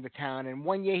Osbourne came to town, and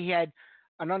one year he had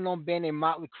an unknown band named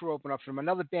Motley Crue open up for him,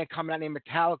 another band coming out named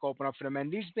Metallica open up for them,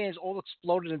 and these bands all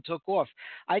exploded and took off.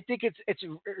 I think it's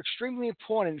extremely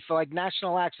important for like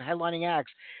national acts and headlining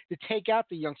acts to take out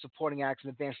the young supporting acts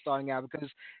and the bands starting out, because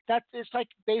it's like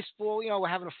baseball, you know, we're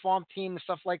having a farm team and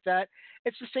stuff like that.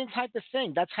 It's the same type of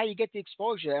thing. That's how you get the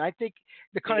exposure, and I think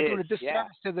they're kind of doing a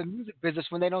disservice to the music business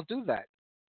when they don't do that.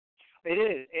 It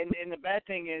is, and the bad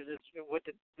thing is with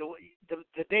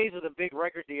the days of the big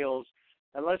record deals,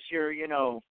 unless you're, you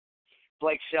know,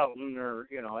 Blake Shelton or,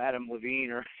 you know, Adam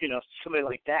Levine or, you know, somebody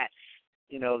like that,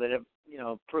 you know, that have, you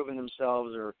know, proven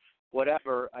themselves or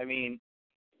whatever. I mean,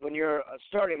 when you're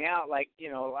starting out, like,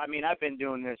 you know, I mean, I've been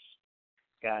doing this,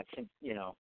 God, you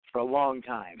know, for a long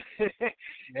time.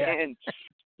 And,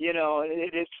 you know,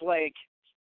 it's like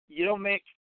you don't make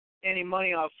any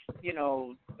money off, you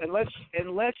know, unless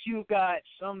you've got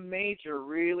some major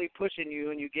really pushing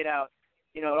you and you get out.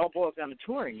 You know, it all boils down to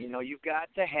touring. You know, you've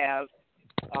got to have,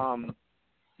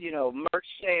 you know, merch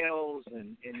sales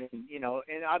and you know,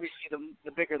 and obviously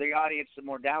the bigger the audience, the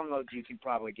more downloads you can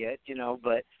probably get, you know,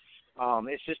 but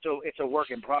it's a work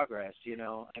in progress, you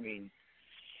know. I mean,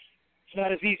 it's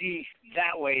not as easy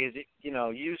that way as it, you know,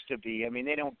 used to be. I mean,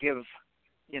 they don't give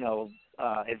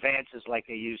advances like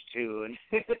they used to, and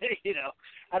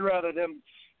I'd rather them,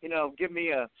 give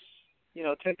me a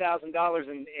 $10,000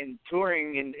 in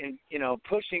touring and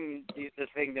pushing the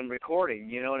thing than recording.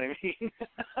 You know what I mean?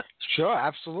 Sure,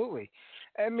 absolutely.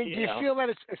 I mean, do you know. feel that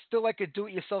it's still like a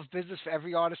do-it-yourself business for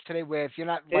every artist today, where if you're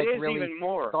not like it is really even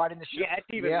more. starting the show, Yeah, it's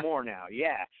even more now.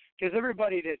 Yeah, because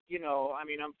everybody that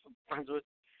I'm friends with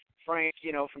Frank,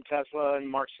 from Tesla, and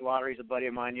Mark Slattery's a buddy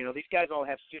of mine. These guys all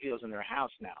have studios in their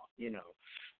house now.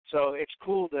 So it's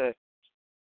cool to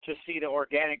see the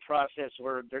organic process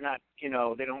where they're not,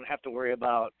 they don't have to worry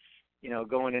about,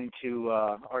 going into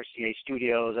RCA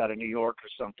Studios out of New York or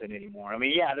something anymore. I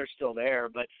mean, yeah, they're still there,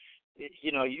 but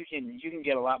you can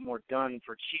get a lot more done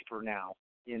for cheaper now,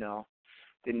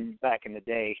 than back in the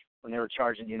day when they were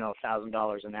charging,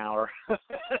 $1,000 an hour,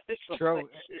 True,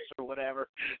 or whatever,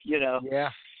 Yeah.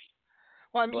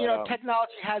 Well, I mean, But,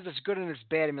 technology has its good and its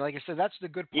bad. I mean, like I said, that's the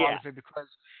good part of it, because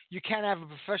you can have a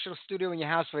professional studio in your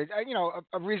house for,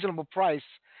 a reasonable price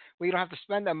where you don't have to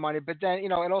spend that money. But then,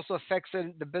 it also affects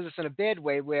the business in a bad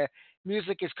way, where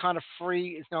music is kind of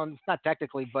free. It's not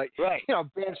technically, but right.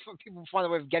 Bands, people find a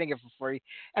way of getting it for free,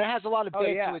 and it has a lot of bad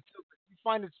to it too.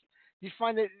 But you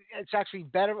find it's actually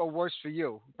better or worse for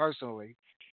you personally?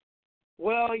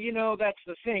 Well, that's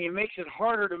the thing. It makes it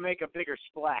harder to make a bigger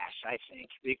splash, I think,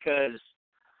 because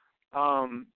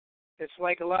it's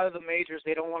like a lot of the majors,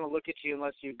 they don't want to look at you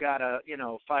unless you've got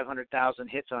 500,000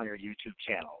 hits on your YouTube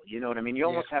channel. You know what I mean? You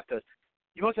almost have to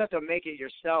make it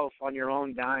yourself on your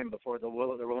own dime before they're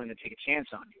willing to take a chance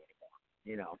on you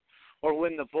anymore, or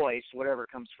win The Voice, whatever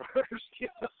comes first.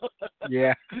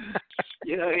 Yeah.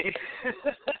 You know what I mean?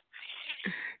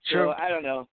 True. So I don't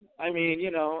know. I mean,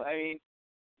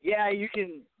 yeah, you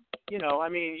can, you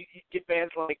get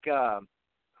bands like,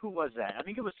 who was that? I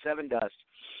think it was Seven Dust.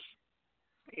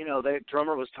 The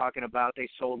drummer was talking about they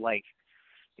sold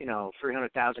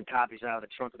 300,000 copies out of the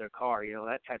trunk of their car,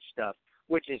 that type of stuff,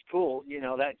 which is cool.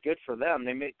 That's good for them.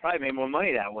 They probably made more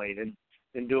money that way than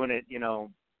doing it,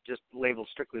 just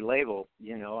strictly label.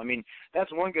 I mean,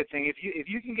 that's one good thing. If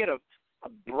you can get a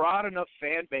broad enough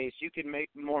fan base, you can make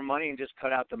more money and just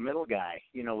cut out the middle guy,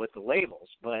 with the labels.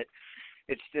 But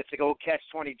it's a go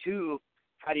catch-22.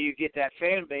 How do you get that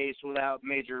fan base without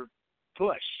major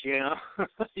push? You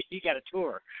got to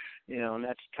tour, and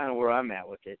that's kind of where I'm at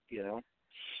with it.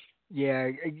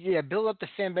 Yeah, build up the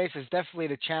fan base is definitely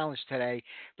the challenge today.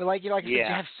 But like you said, you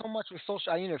have so much with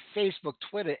social, Facebook,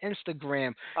 Twitter,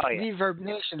 Instagram, Reverb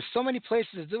Nation, so many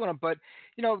places doing it. But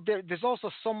there's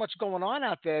also so much going on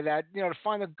out there that to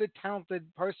find a good, talented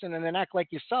person and then act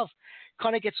like yourself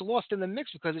kind of gets lost in the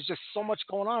mix, because there's just so much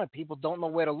going on and people don't know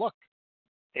where to look.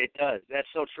 It does. That's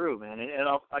so true, man. And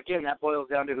again, that boils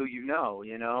down to who you know.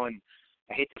 And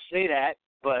I hate to say that,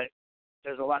 but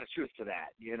there's a lot of truth to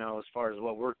that, as far as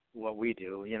what we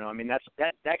do. I mean, that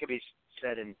could be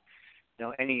said in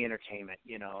any entertainment,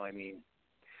 I mean,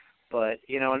 but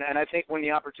and I think when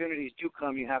the opportunities do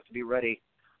come, you have to be ready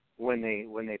when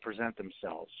they present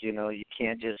themselves. You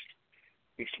can't just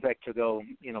expect to go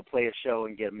play a show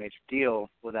and get a major deal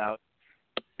without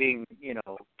being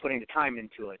putting the time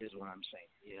into it, is what I'm saying.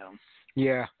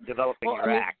 Yeah, developing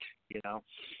your act.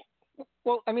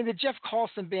 Well, I mean, the Jeff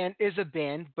Carlson Band is a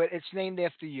band, but it's named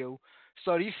after you.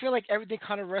 So do you feel like everything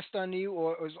kind of rests on you,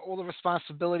 or is all the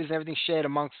responsibilities and everything shared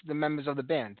amongst the members of the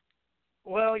band?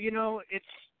 Well,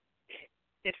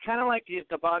 it's kind of like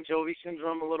the Bon Jovi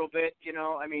syndrome a little bit.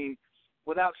 I mean,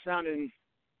 without sounding,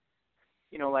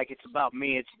 like it's about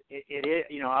me, it is.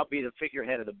 I'll be the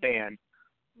figurehead of the band,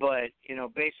 but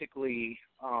basically,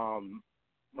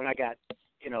 when I got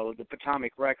the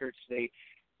Potomac Records, they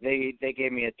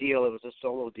gave me a deal. It was a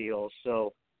solo deal,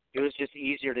 so it was just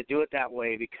easier to do it that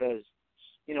way, because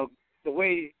the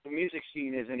way the music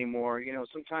scene is anymore,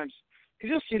 sometimes, because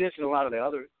you'll see this in a lot of the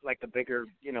other, like the bigger,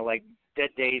 like Dead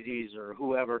Daisies or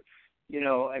whoever,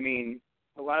 I mean,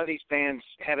 a lot of these bands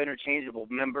have interchangeable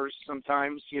members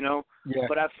sometimes,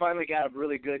 but I've finally got a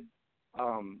really good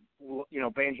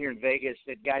band here in Vegas,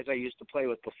 that guys I used to play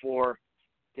with before,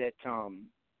 that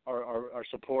are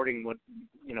supporting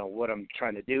what I'm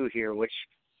trying to do here, which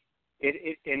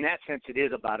it in that sense it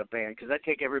is about a band, because I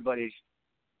take everybody's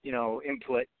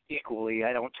input equally.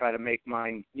 I don't try to make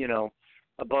mine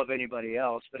above anybody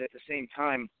else, but at the same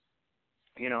time,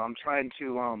 I'm trying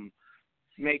to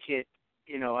make it,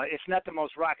 it's not the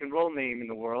most rock and roll name in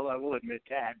the world, I will admit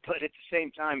that, but at the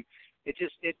same time, it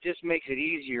just makes it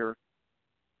easier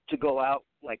to go out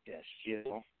like this,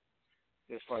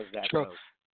 as far as that goes.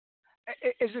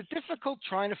 Is it difficult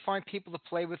trying to find people to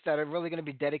play with that are really going to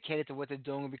be dedicated to what they're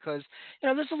doing? Because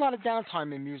there's a lot of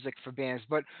downtime in music for bands,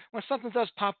 but when something does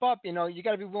pop up, you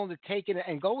got to be willing to take it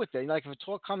and go with it. Like if a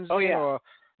tour comes Oh in yeah. or a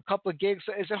couple of gigs,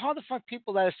 is it hard to find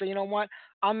people that say, you know what,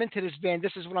 I'm into this band,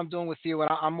 this is what I'm doing with you, and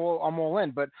I'm all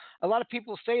in. But a lot of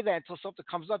people say that until something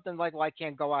comes up, then like, well, I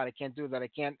can't go out, I can't do that, I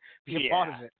can't be a part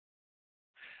Yeah. of it.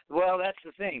 Well, that's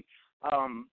the thing.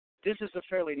 This is a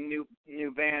fairly new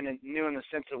band, and new in the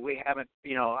sense that we haven't.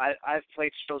 I've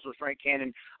played shows with Frank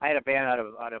Cannon. I had a band out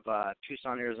of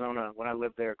Tucson, Arizona, when I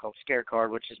lived there called Scare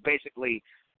Card, which is basically,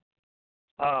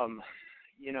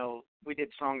 we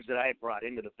did songs that I had brought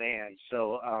into the band.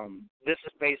 So this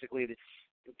is basically the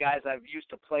guys I've used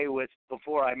to play with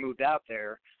before I moved out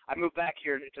there. I moved back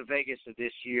here to Vegas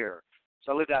this year.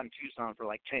 So I lived out in Tucson for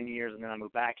like 10 years, and then I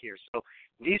moved back here. So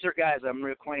these are guys I'm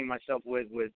reacquainting myself with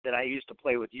that I used to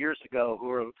play with years ago who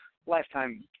are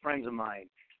lifetime friends of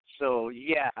mine. So,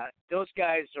 yeah, those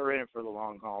guys are in it for the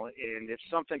long haul. And if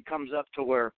something comes up to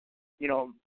where,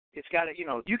 it's got to,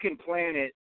 you can plan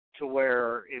it to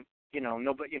where, if,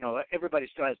 nobody, everybody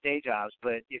still has day jobs,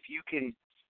 but if you can,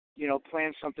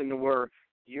 plan something to where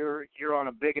you're on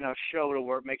a big enough show to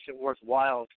where it makes it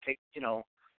worthwhile to take,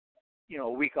 a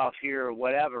week off here or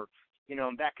whatever,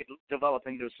 and that could develop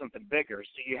into something bigger.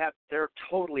 So they're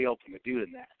totally open to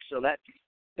doing that. So that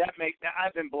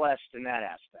I've been blessed in that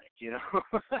aspect,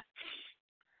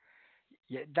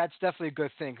 Yeah, that's definitely a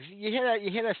good thing. 'Cause you hear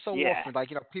that so Yeah. often. Like,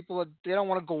 people, they don't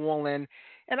want to go all in.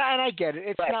 And I get it.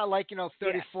 It's Right. not like,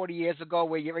 30, Yeah. 40 years ago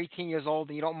where you're 18 years old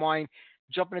and you don't mind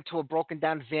jumping into a broken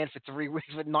down van for 3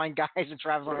 weeks with 9 guys and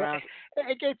traveling around.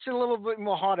 It gets a little bit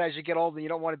more hard as you get older. You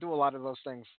don't want to do a lot of those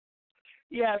things.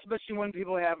 Yeah, especially when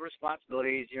people have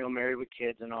responsibilities, married with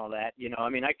kids and all that. I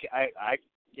mean, I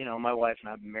my wife and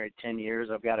I have been married 10 years.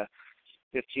 I've got a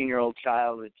 15-year-old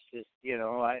child. It's just,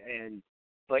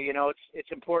 but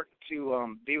it's important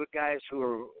to be with guys who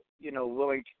are,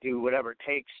 willing to do whatever it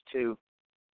takes to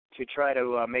try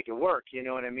to make it work. You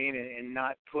know what I mean? And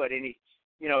not put any,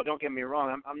 don't get me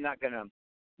wrong. I'm not gonna,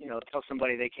 tell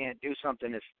somebody they can't do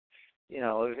something if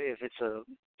it's a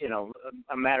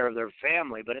matter of their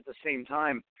family. But at the same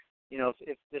time,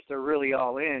 if they're really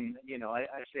all in, I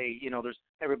say, there's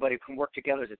everybody can work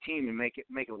together as a team and make it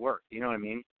work. You know what I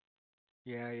mean?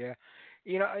 Yeah, yeah.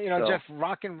 So, Jeff,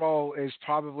 rock and roll is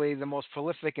probably the most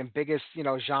prolific and biggest,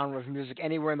 genre of music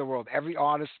anywhere in the world. Every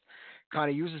artist kind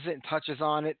of uses it and touches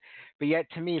on it, but yet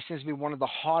to me, it seems to be one of the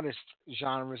hardest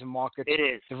genres and markets it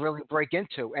is. to really break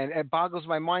into. And it boggles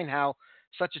my mind how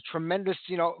such a tremendous,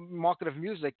 market of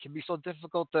music can be so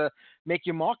difficult to make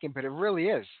your mark in, but it really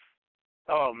is.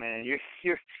 Oh man, you're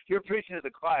preaching to the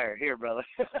choir here, brother.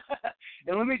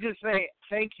 And let me just say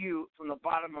thank you from the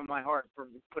bottom of my heart for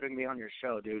putting me on your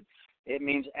show, dude. It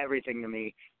means everything to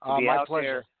me to be My out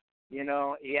pleasure.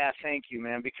 there. Yeah, thank you,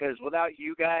 man. Because without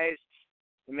you guys,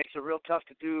 it makes it real tough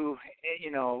to do.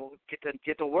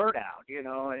 Get the word out.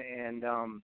 And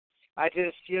I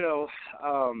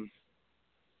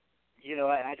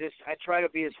just, I try to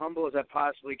be as humble as I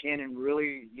possibly can, and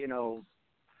really, you know,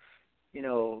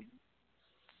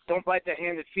 don't bite the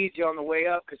hand that feeds you on the way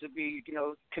up, because it'd be,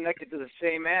 connected to the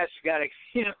same ass. You got to,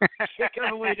 check on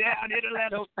the way down.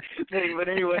 That whole thing. But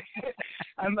anyway,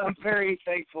 I'm very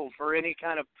thankful for any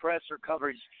kind of press or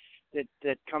coverage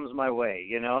that comes my way.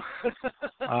 Hey,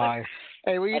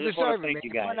 well, you I just wanna deserve it, thank man. you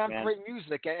You guys, put out man. great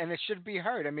music, and it should be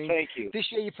heard. I mean, Thank you. this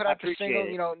year you put I out the single,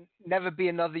 appreciate it. "Never Be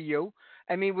Another You."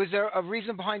 I mean, was there a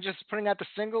reason behind just putting out the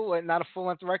single and not a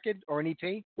full-length record or an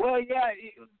EP? Well, yeah.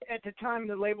 At the time,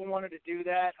 the label wanted to do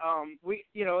that. He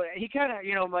kind of,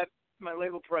 my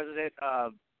label president,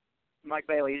 Mike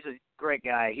Bailey. He's a great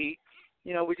guy. We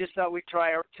just thought we'd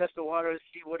test the water,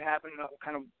 see what happened, what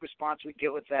kind of response we'd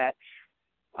get with that.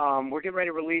 We're getting ready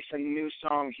to release a new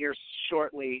song here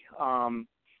shortly.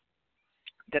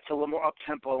 That's a little more up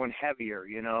tempo and heavier,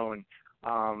 and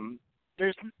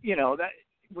there's, that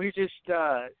we just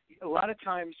a lot of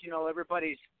times,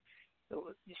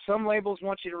 some labels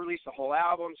want you to release the whole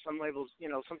album. Some labels,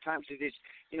 sometimes it is,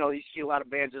 you see a lot of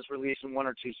bands just releasing 1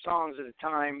 or 2 songs at a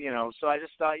time, So I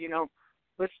just thought,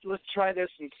 let's try this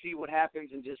and see what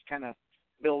happens, and just kind of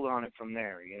build on it from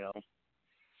there.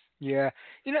 Yeah.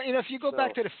 If you go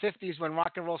back to the 50s when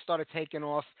rock and roll started taking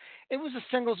off, it was a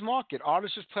singles market.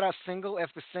 Artists just put out single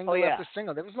after single after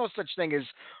single. There was no such thing as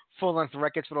full-length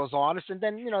records for those artists. And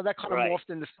then, that kind of Right.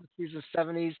 morphed in the 60s and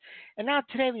 70s. And now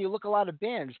today, when you look at a lot of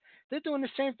bands, they're doing the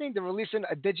same thing. They're releasing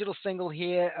a digital single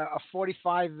here, a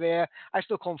 45 there. I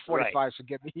still call them 45s, Right.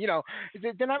 forgive me. They're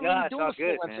not No, really it's doing all the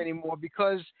good, full-lengths man. anymore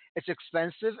because it's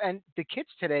expensive. And the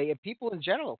kids today and people in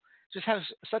general just have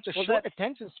such a Well, short that's-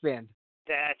 attention span.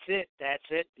 That's it. That's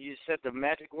it. You said the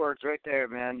magic words right there,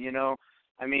 man. You know,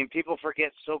 I mean, people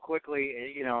forget so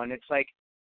quickly, you know, and it's like,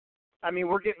 I mean,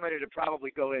 we're getting ready to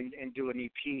probably go in and do an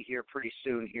EP here pretty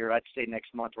soon here. I'd say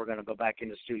next month we're going to go back in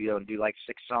the studio and do like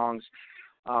 6 songs.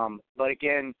 But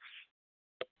again,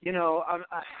 you know,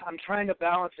 I'm trying to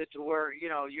balance it to where, you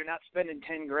know, you're not spending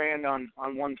 $10,000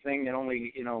 on one thing that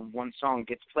only, you know, one song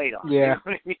gets played on. Yeah. You know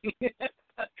what I mean?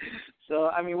 So,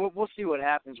 I mean, we'll see what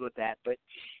happens with that. But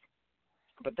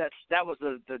that was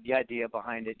the idea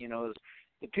behind it. You know, is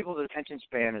the people's attention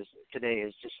span today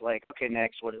is just like, okay,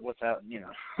 next, what's out? You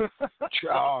know.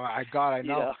 Oh my God, I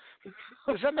know. You know?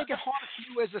 Does that make it harder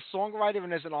for you as a songwriter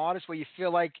and as an artist, where you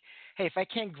feel like, hey, if I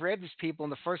can't grab these people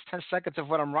in the first 10 seconds of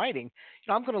what I'm writing, you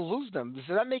know, I'm going to lose them? Does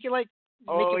that make it like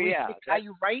rethink how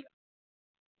you write?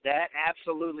 That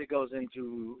absolutely goes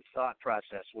into thought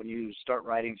process when you start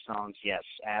writing songs. Yes,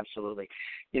 absolutely.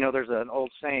 You know, there's an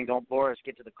old saying, "Don't bore us,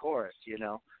 get to the chorus." You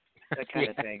know, that kind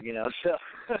of thing. You know, so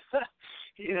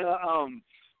you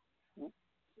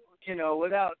know,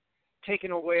 without taking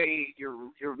away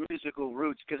your musical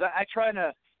roots, because I try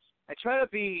to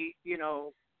be, you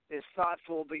know, as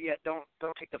thoughtful, but yet don't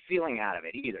take the feeling out of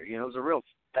it either. You know, there's a real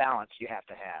balance you have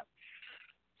to have.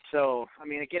 So, I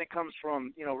mean, again, it comes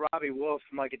from, you know, Robbie Wolf,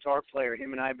 my guitar player.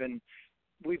 Him and I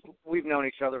we've known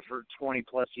each other for 20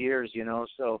 plus years, you know.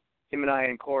 So him and I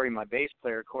and Corey, my bass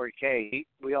player, Corey K,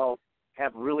 we all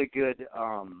have really good,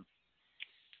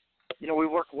 you know, we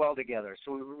work well together.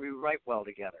 So we write well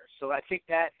together. So I think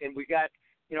that, and we got,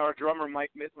 you know, our drummer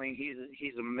Mike Mittling. He's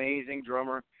an amazing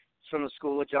drummer. He's from the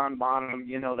school of John Bonham.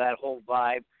 You know, that whole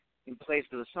vibe and plays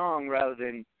to the song rather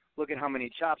than look at how many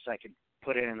chops I can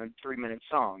put in a 3-minute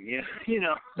song, you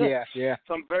know. Yeah, yeah.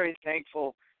 So I'm very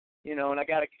thankful, you know, and I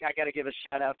gotta give a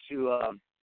shout out to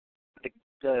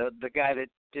the guy that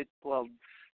did, well,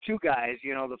 2 guys.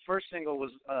 You know, the first single was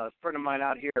a friend of mine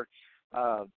out here,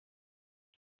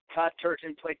 Todd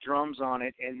Turchin played drums on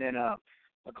it, and then a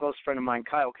close friend of mine,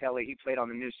 Kyle Kelly, he played on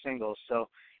the new single. So,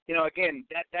 you know, again,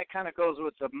 that kind of goes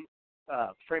with the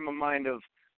frame of mind of,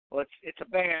 well, it's a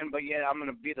band, but yet I'm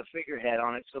going to be the figurehead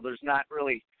on it. So there's not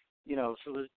really, you know,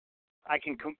 so I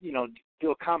can, you know, do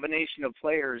a combination of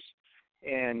players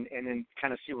and then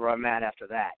kind of see where I'm at after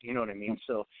that. You know what I mean?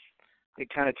 So it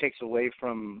kind of takes away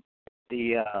from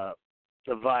the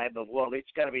vibe of, well, it's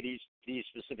got to be these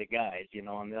specific guys, you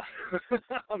know, on the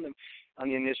on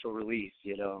the initial release,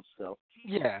 you know. So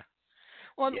yeah.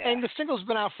 Well, yeah. And the single's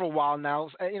been out for a while now.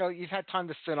 You know, you've had time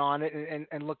to sit on it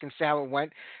and look and see how it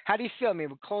went. How do you feel? I mean,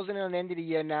 we're closing in on the end of the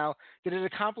year now. Did it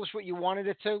accomplish what you wanted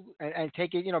it to and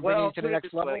take it, you know, bring it to the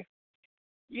next level?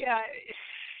 Yeah,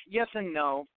 yes and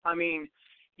no. I mean,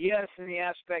 yes, in the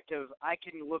aspect of I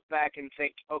can look back and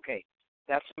think, okay,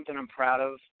 that's something I'm proud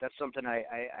of. That's something I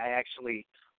actually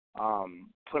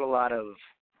put a lot of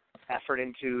effort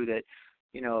into that,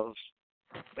 you know,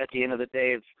 at the end of the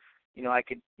day, if, you know, I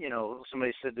could, you know,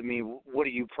 somebody said to me, what are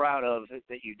you proud of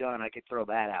that you've done? I could throw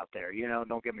that out there, you know,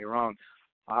 don't get me wrong.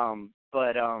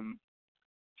 But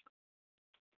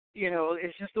you know,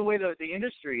 it's just the way the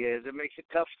industry is. It makes it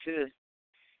tough to,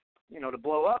 you know, to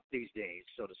blow up these days,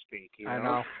 so to speak. You know? I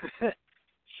know.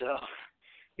 So,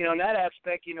 you know, in that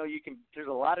aspect, you know, there's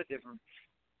a lot of different,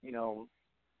 you know,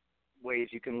 ways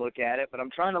you can look at it, but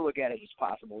I'm trying to look at it as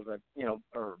possible, you know,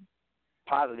 or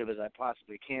positive as I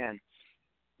possibly can.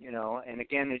 You know, and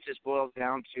again, it just boils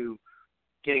down to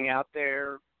getting out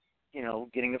there, you know,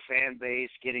 getting a fan base,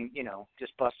 getting, you know,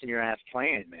 just busting your ass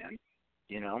playing, man,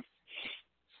 you know.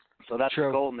 So that's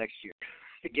the goal next year,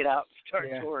 to get out and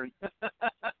start touring.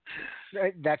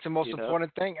 That's the most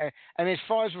important thing. I mean, as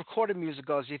far as recorded music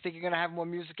goes, do you think you're going to have more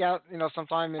music out, you know,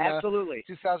 sometime in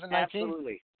 2019?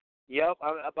 Absolutely. Yep.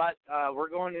 We're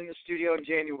going in the studio in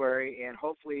January, and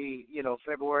hopefully, you know,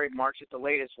 February, March at the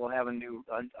latest, we'll have a new,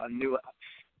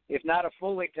 if not a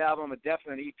full-length album, a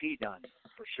definite EP done,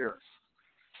 for sure.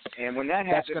 And when that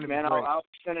happens, man, I'll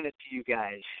be sending it to you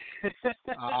guys.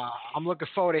 I'm looking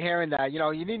forward to hearing that. You know,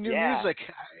 you need new music.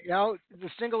 You know, the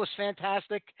single is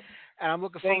fantastic, and I'm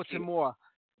looking forward to more.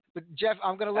 But, Jeff,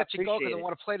 I'm going to let you go because I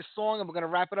want to play the song, and we're going to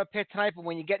wrap it up here tonight. But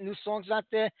when you get new songs out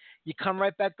there, you come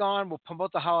right back on. We'll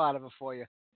promote the hell out of it for you.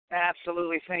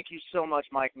 Absolutely. Thank you so much,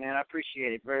 Mike, man. I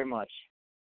appreciate it very much.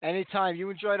 Anytime. You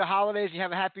enjoy the holidays. You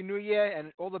have a happy new year,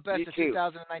 and all the best in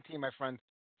 2019, my friend.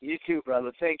 You too,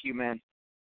 brother. Thank you, man.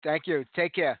 Thank you.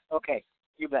 Take care. Okay.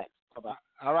 You bet. Bye-bye.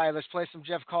 All right. Let's play some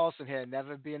Jeff Carlson here.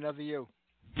 Never Be Another You.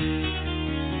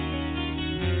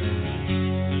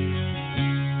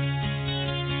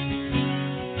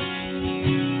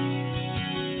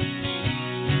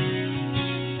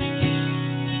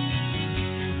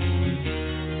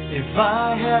 If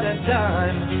I had a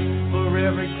dime for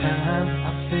every time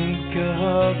I think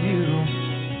of you.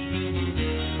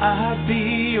 I'd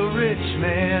be a rich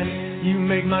man. You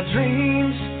make my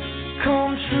dreams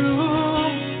come true.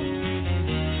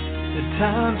 The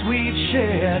times we've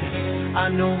shared, I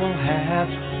know we'll have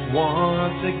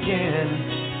once again.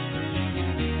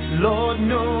 Lord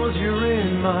knows you're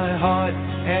in my heart,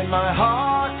 and my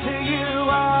heart to you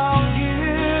I'll give.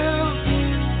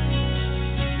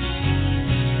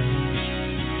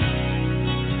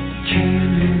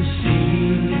 Can you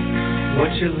see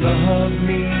what your love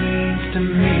means to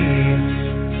me?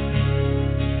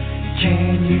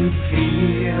 Can you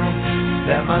feel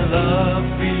that my love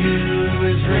for you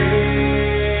is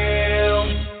real?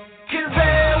 'Cause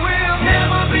there will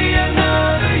never be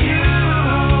another you.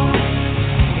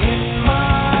 In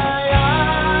my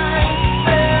eyes,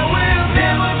 there will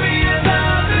never be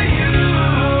another you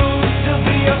to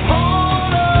be a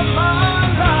part of my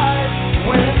life.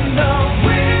 When the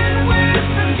wind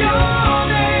whispers your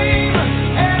name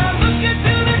and I look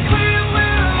into the clear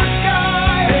blue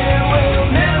sky, there will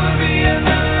never be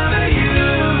another you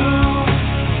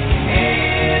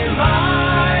in my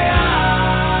eyes.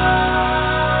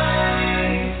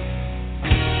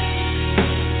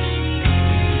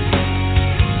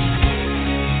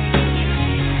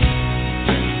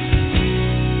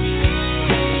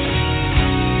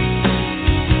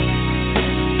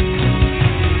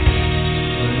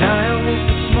 When I awoke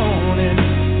this morning,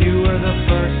 you were the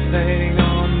first thing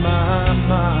on my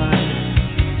mind.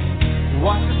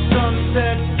 Watch the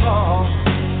sunset fall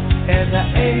as I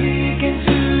ache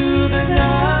into the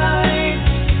night.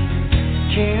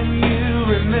 Can you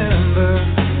remember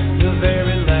the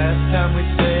very last time we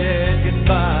said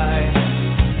goodbye?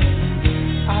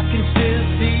 I can still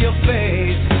see your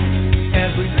face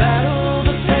as we battle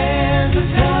the sands of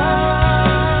time.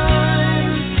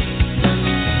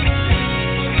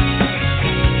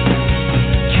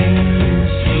 Can you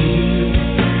see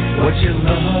what your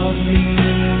love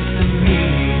means to me?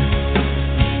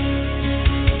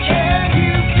 Can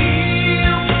you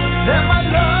feel that my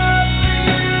love for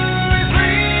you is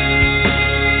real?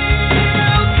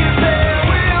 'Cause there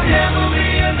will never be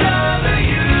another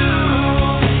you.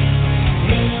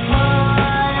 In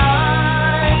my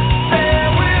eyes, there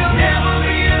will never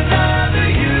be another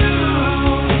you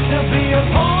to be a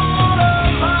part of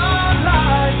my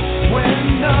life. When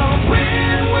the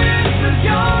wind whispers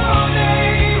your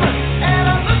name and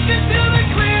I look into the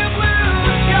clear blue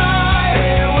sky,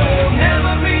 there will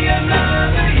never be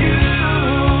another you.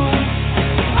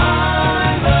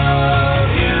 I love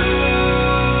you.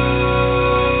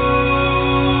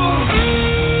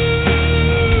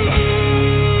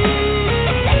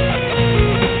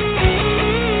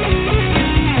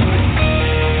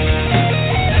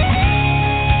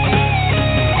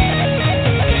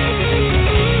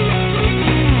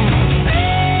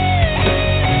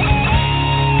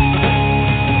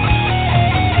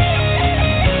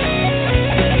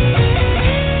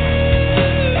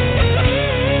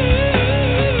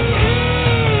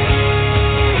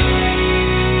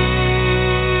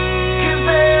 Cause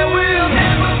there will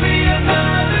never be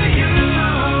another you.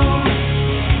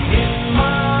 In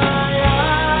my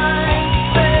eyes,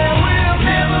 there will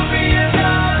never be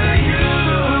another you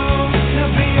to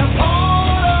be a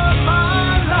part of my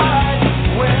life.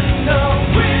 When the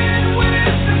wind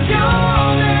whispers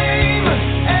your name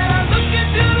and I look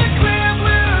into the clear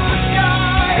blue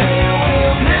sky, there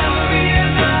will never be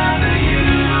another you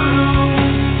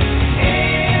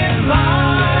in my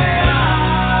eyes.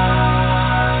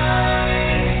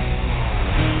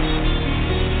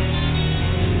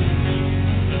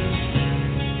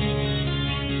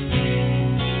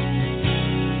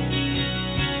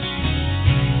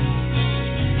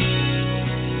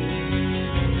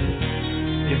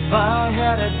 If I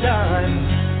had a dime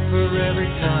for every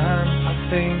time I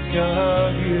think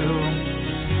of you,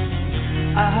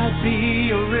 I'd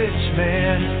be a rich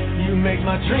man. You make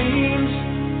my dreams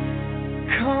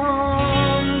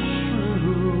come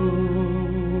true.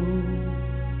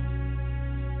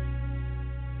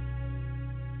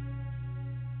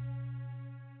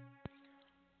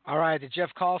 All right, the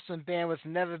Jeff Carlson Band with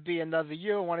Never Be Another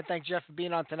You. I want to thank Jeff for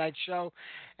being on tonight's show.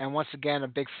 And once again, a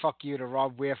big fuck you to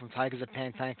Rob Weir from Tigers of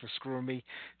Pantank for screwing me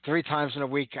 3 times in a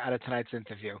week out of tonight's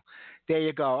interview. There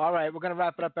you go. All right, we're going to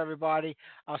wrap it up, everybody.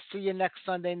 I'll see you next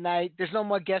Sunday night. There's no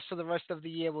more guests for the rest of the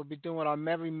year. We'll be doing our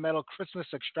Merry Metal Christmas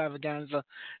extravaganza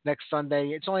next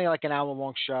Sunday. It's only like an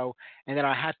hour-long show. And then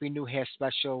our Happy New Year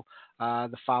special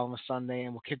the following Sunday.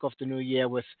 And we'll kick off the new year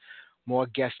with more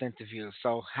guest interviews.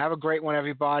 So have a great one,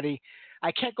 everybody.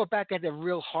 I can't go back at the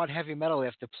real hard heavy metal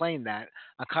after playing that.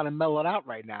 I'm kind of mellowed out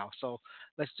right now. So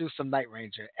let's do some Night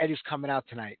Ranger. Eddie's coming out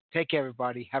tonight. Take care,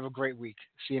 everybody. Have a great week.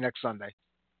 See you next Sunday.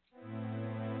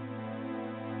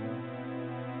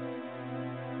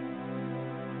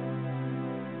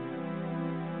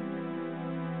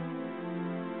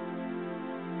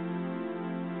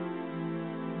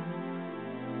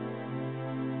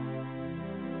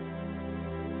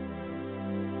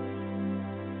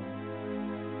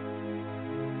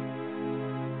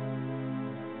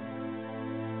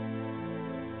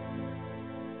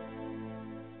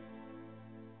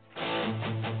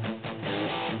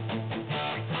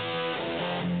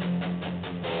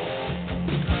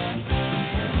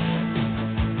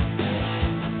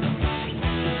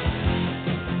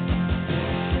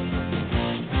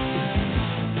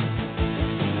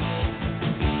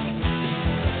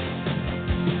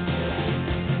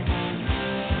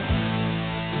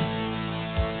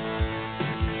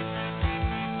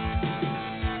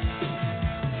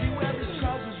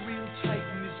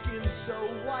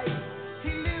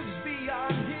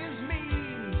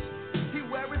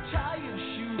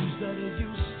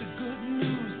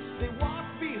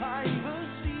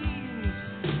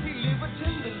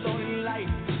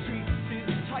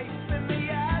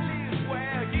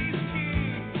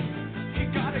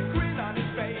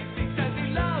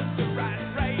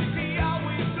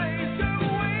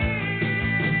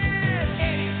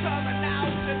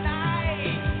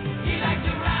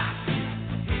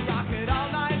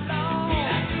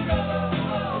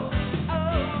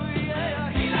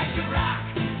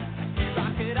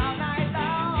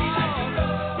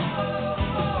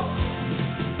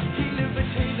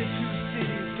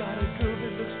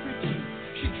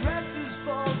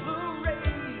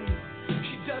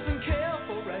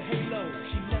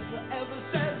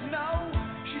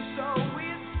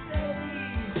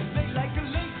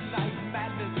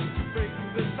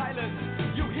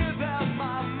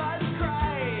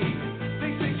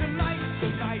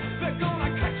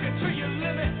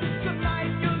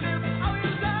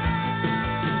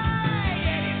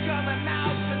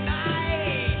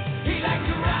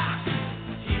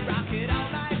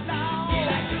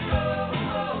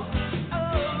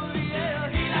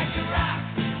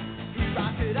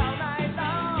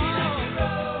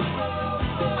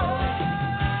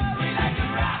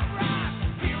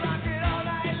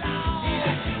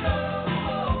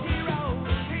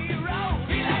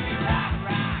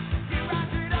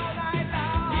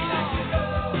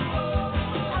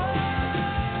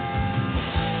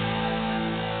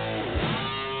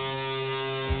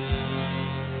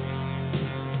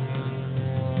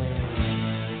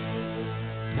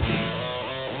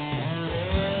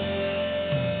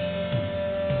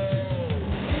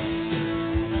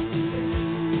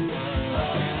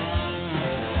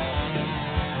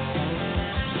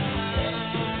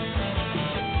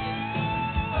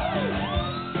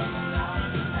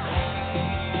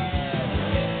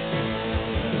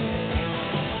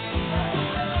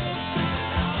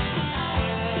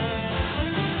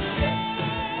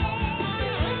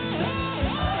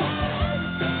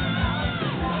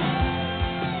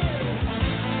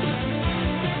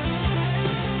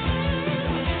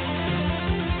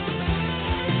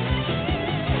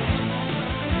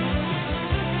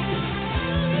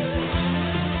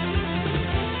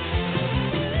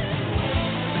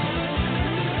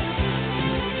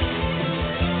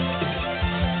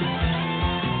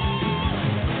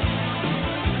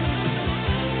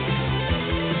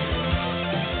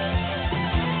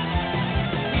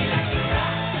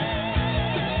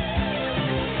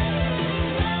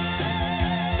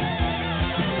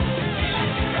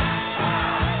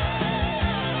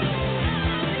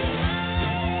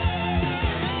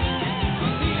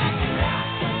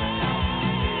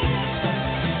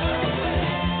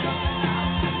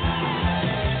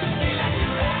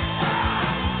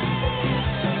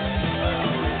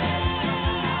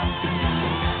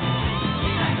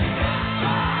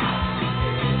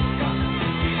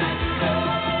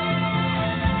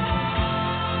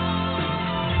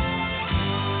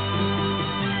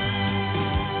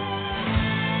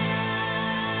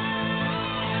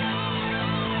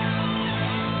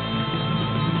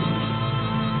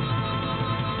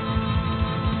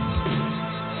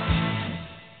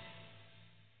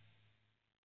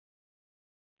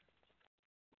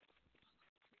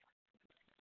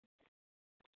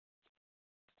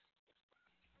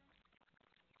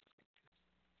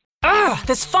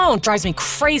 this phone drives me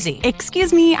crazy.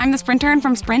 Excuse me, I'm the Sprint intern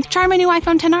from Sprint. Try my new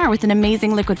iPhone XR with an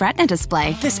amazing liquid retina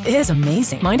display. This is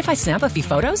amazing. Mind if I snap a few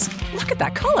photos? Look at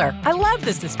that color. I love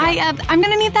this display. I'm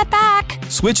gonna need that back.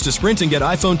 Switch to Sprint and get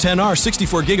iPhone XR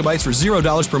 64 gigabytes for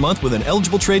 $0 per month with an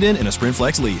eligible trade-in and a Sprint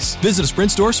Flex lease. Visit a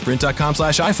Sprint store,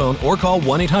 sprint.com/iPhone, or call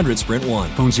 1-800-SPRINT1.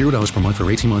 Phone $0 per month for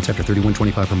 18 months after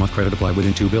 $31.25 per month. Credit applied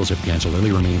within 2 bills. If cancel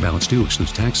early, remaining balance due.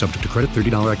 Excludes tax. Subject to credit.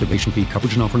 $30 activation fee.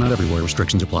 Coverage and offer not everywhere.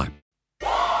 Restrictions apply.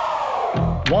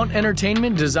 Want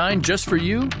entertainment designed just for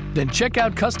you? Then check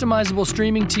out customizable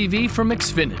streaming TV from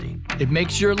Xfinity. It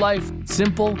makes your life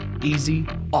simple, easy,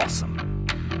 awesome.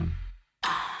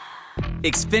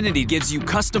 Xfinity gives you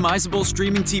customizable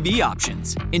streaming TV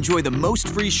options. Enjoy the most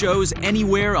free shows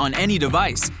anywhere on any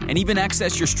device, and even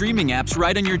access your streaming apps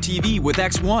right on your TV with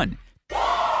X1.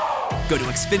 Go to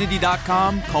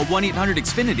Xfinity.com, call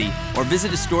 1-800-XFINITY, or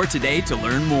visit a store today to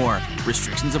learn more.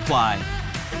 Restrictions apply.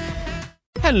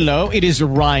 Hello, it is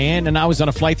Ryan, and I was on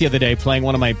a flight the other day playing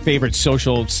one of my favorite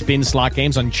social spin slot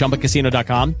games on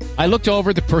ChumbaCasino.com. I looked over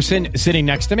at the person sitting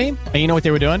next to me, and you know what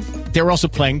they were doing? They were also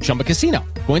playing Chumba Casino.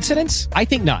 Coincidence? I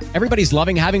think not. Everybody's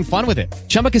loving having fun with it.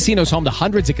 Chumba Casino is home to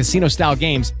hundreds of casino-style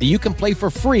games that you can play for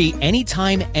free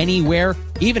anytime, anywhere,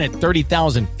 even at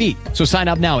 30,000 feet. So sign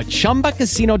up now at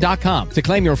ChumbaCasino.com to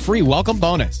claim your free welcome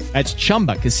bonus. That's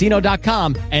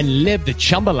ChumbaCasino.com and live the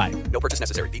Chumba life. No purchase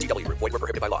necessary. VGW. Void where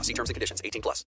prohibited by law. See terms and conditions. 18+.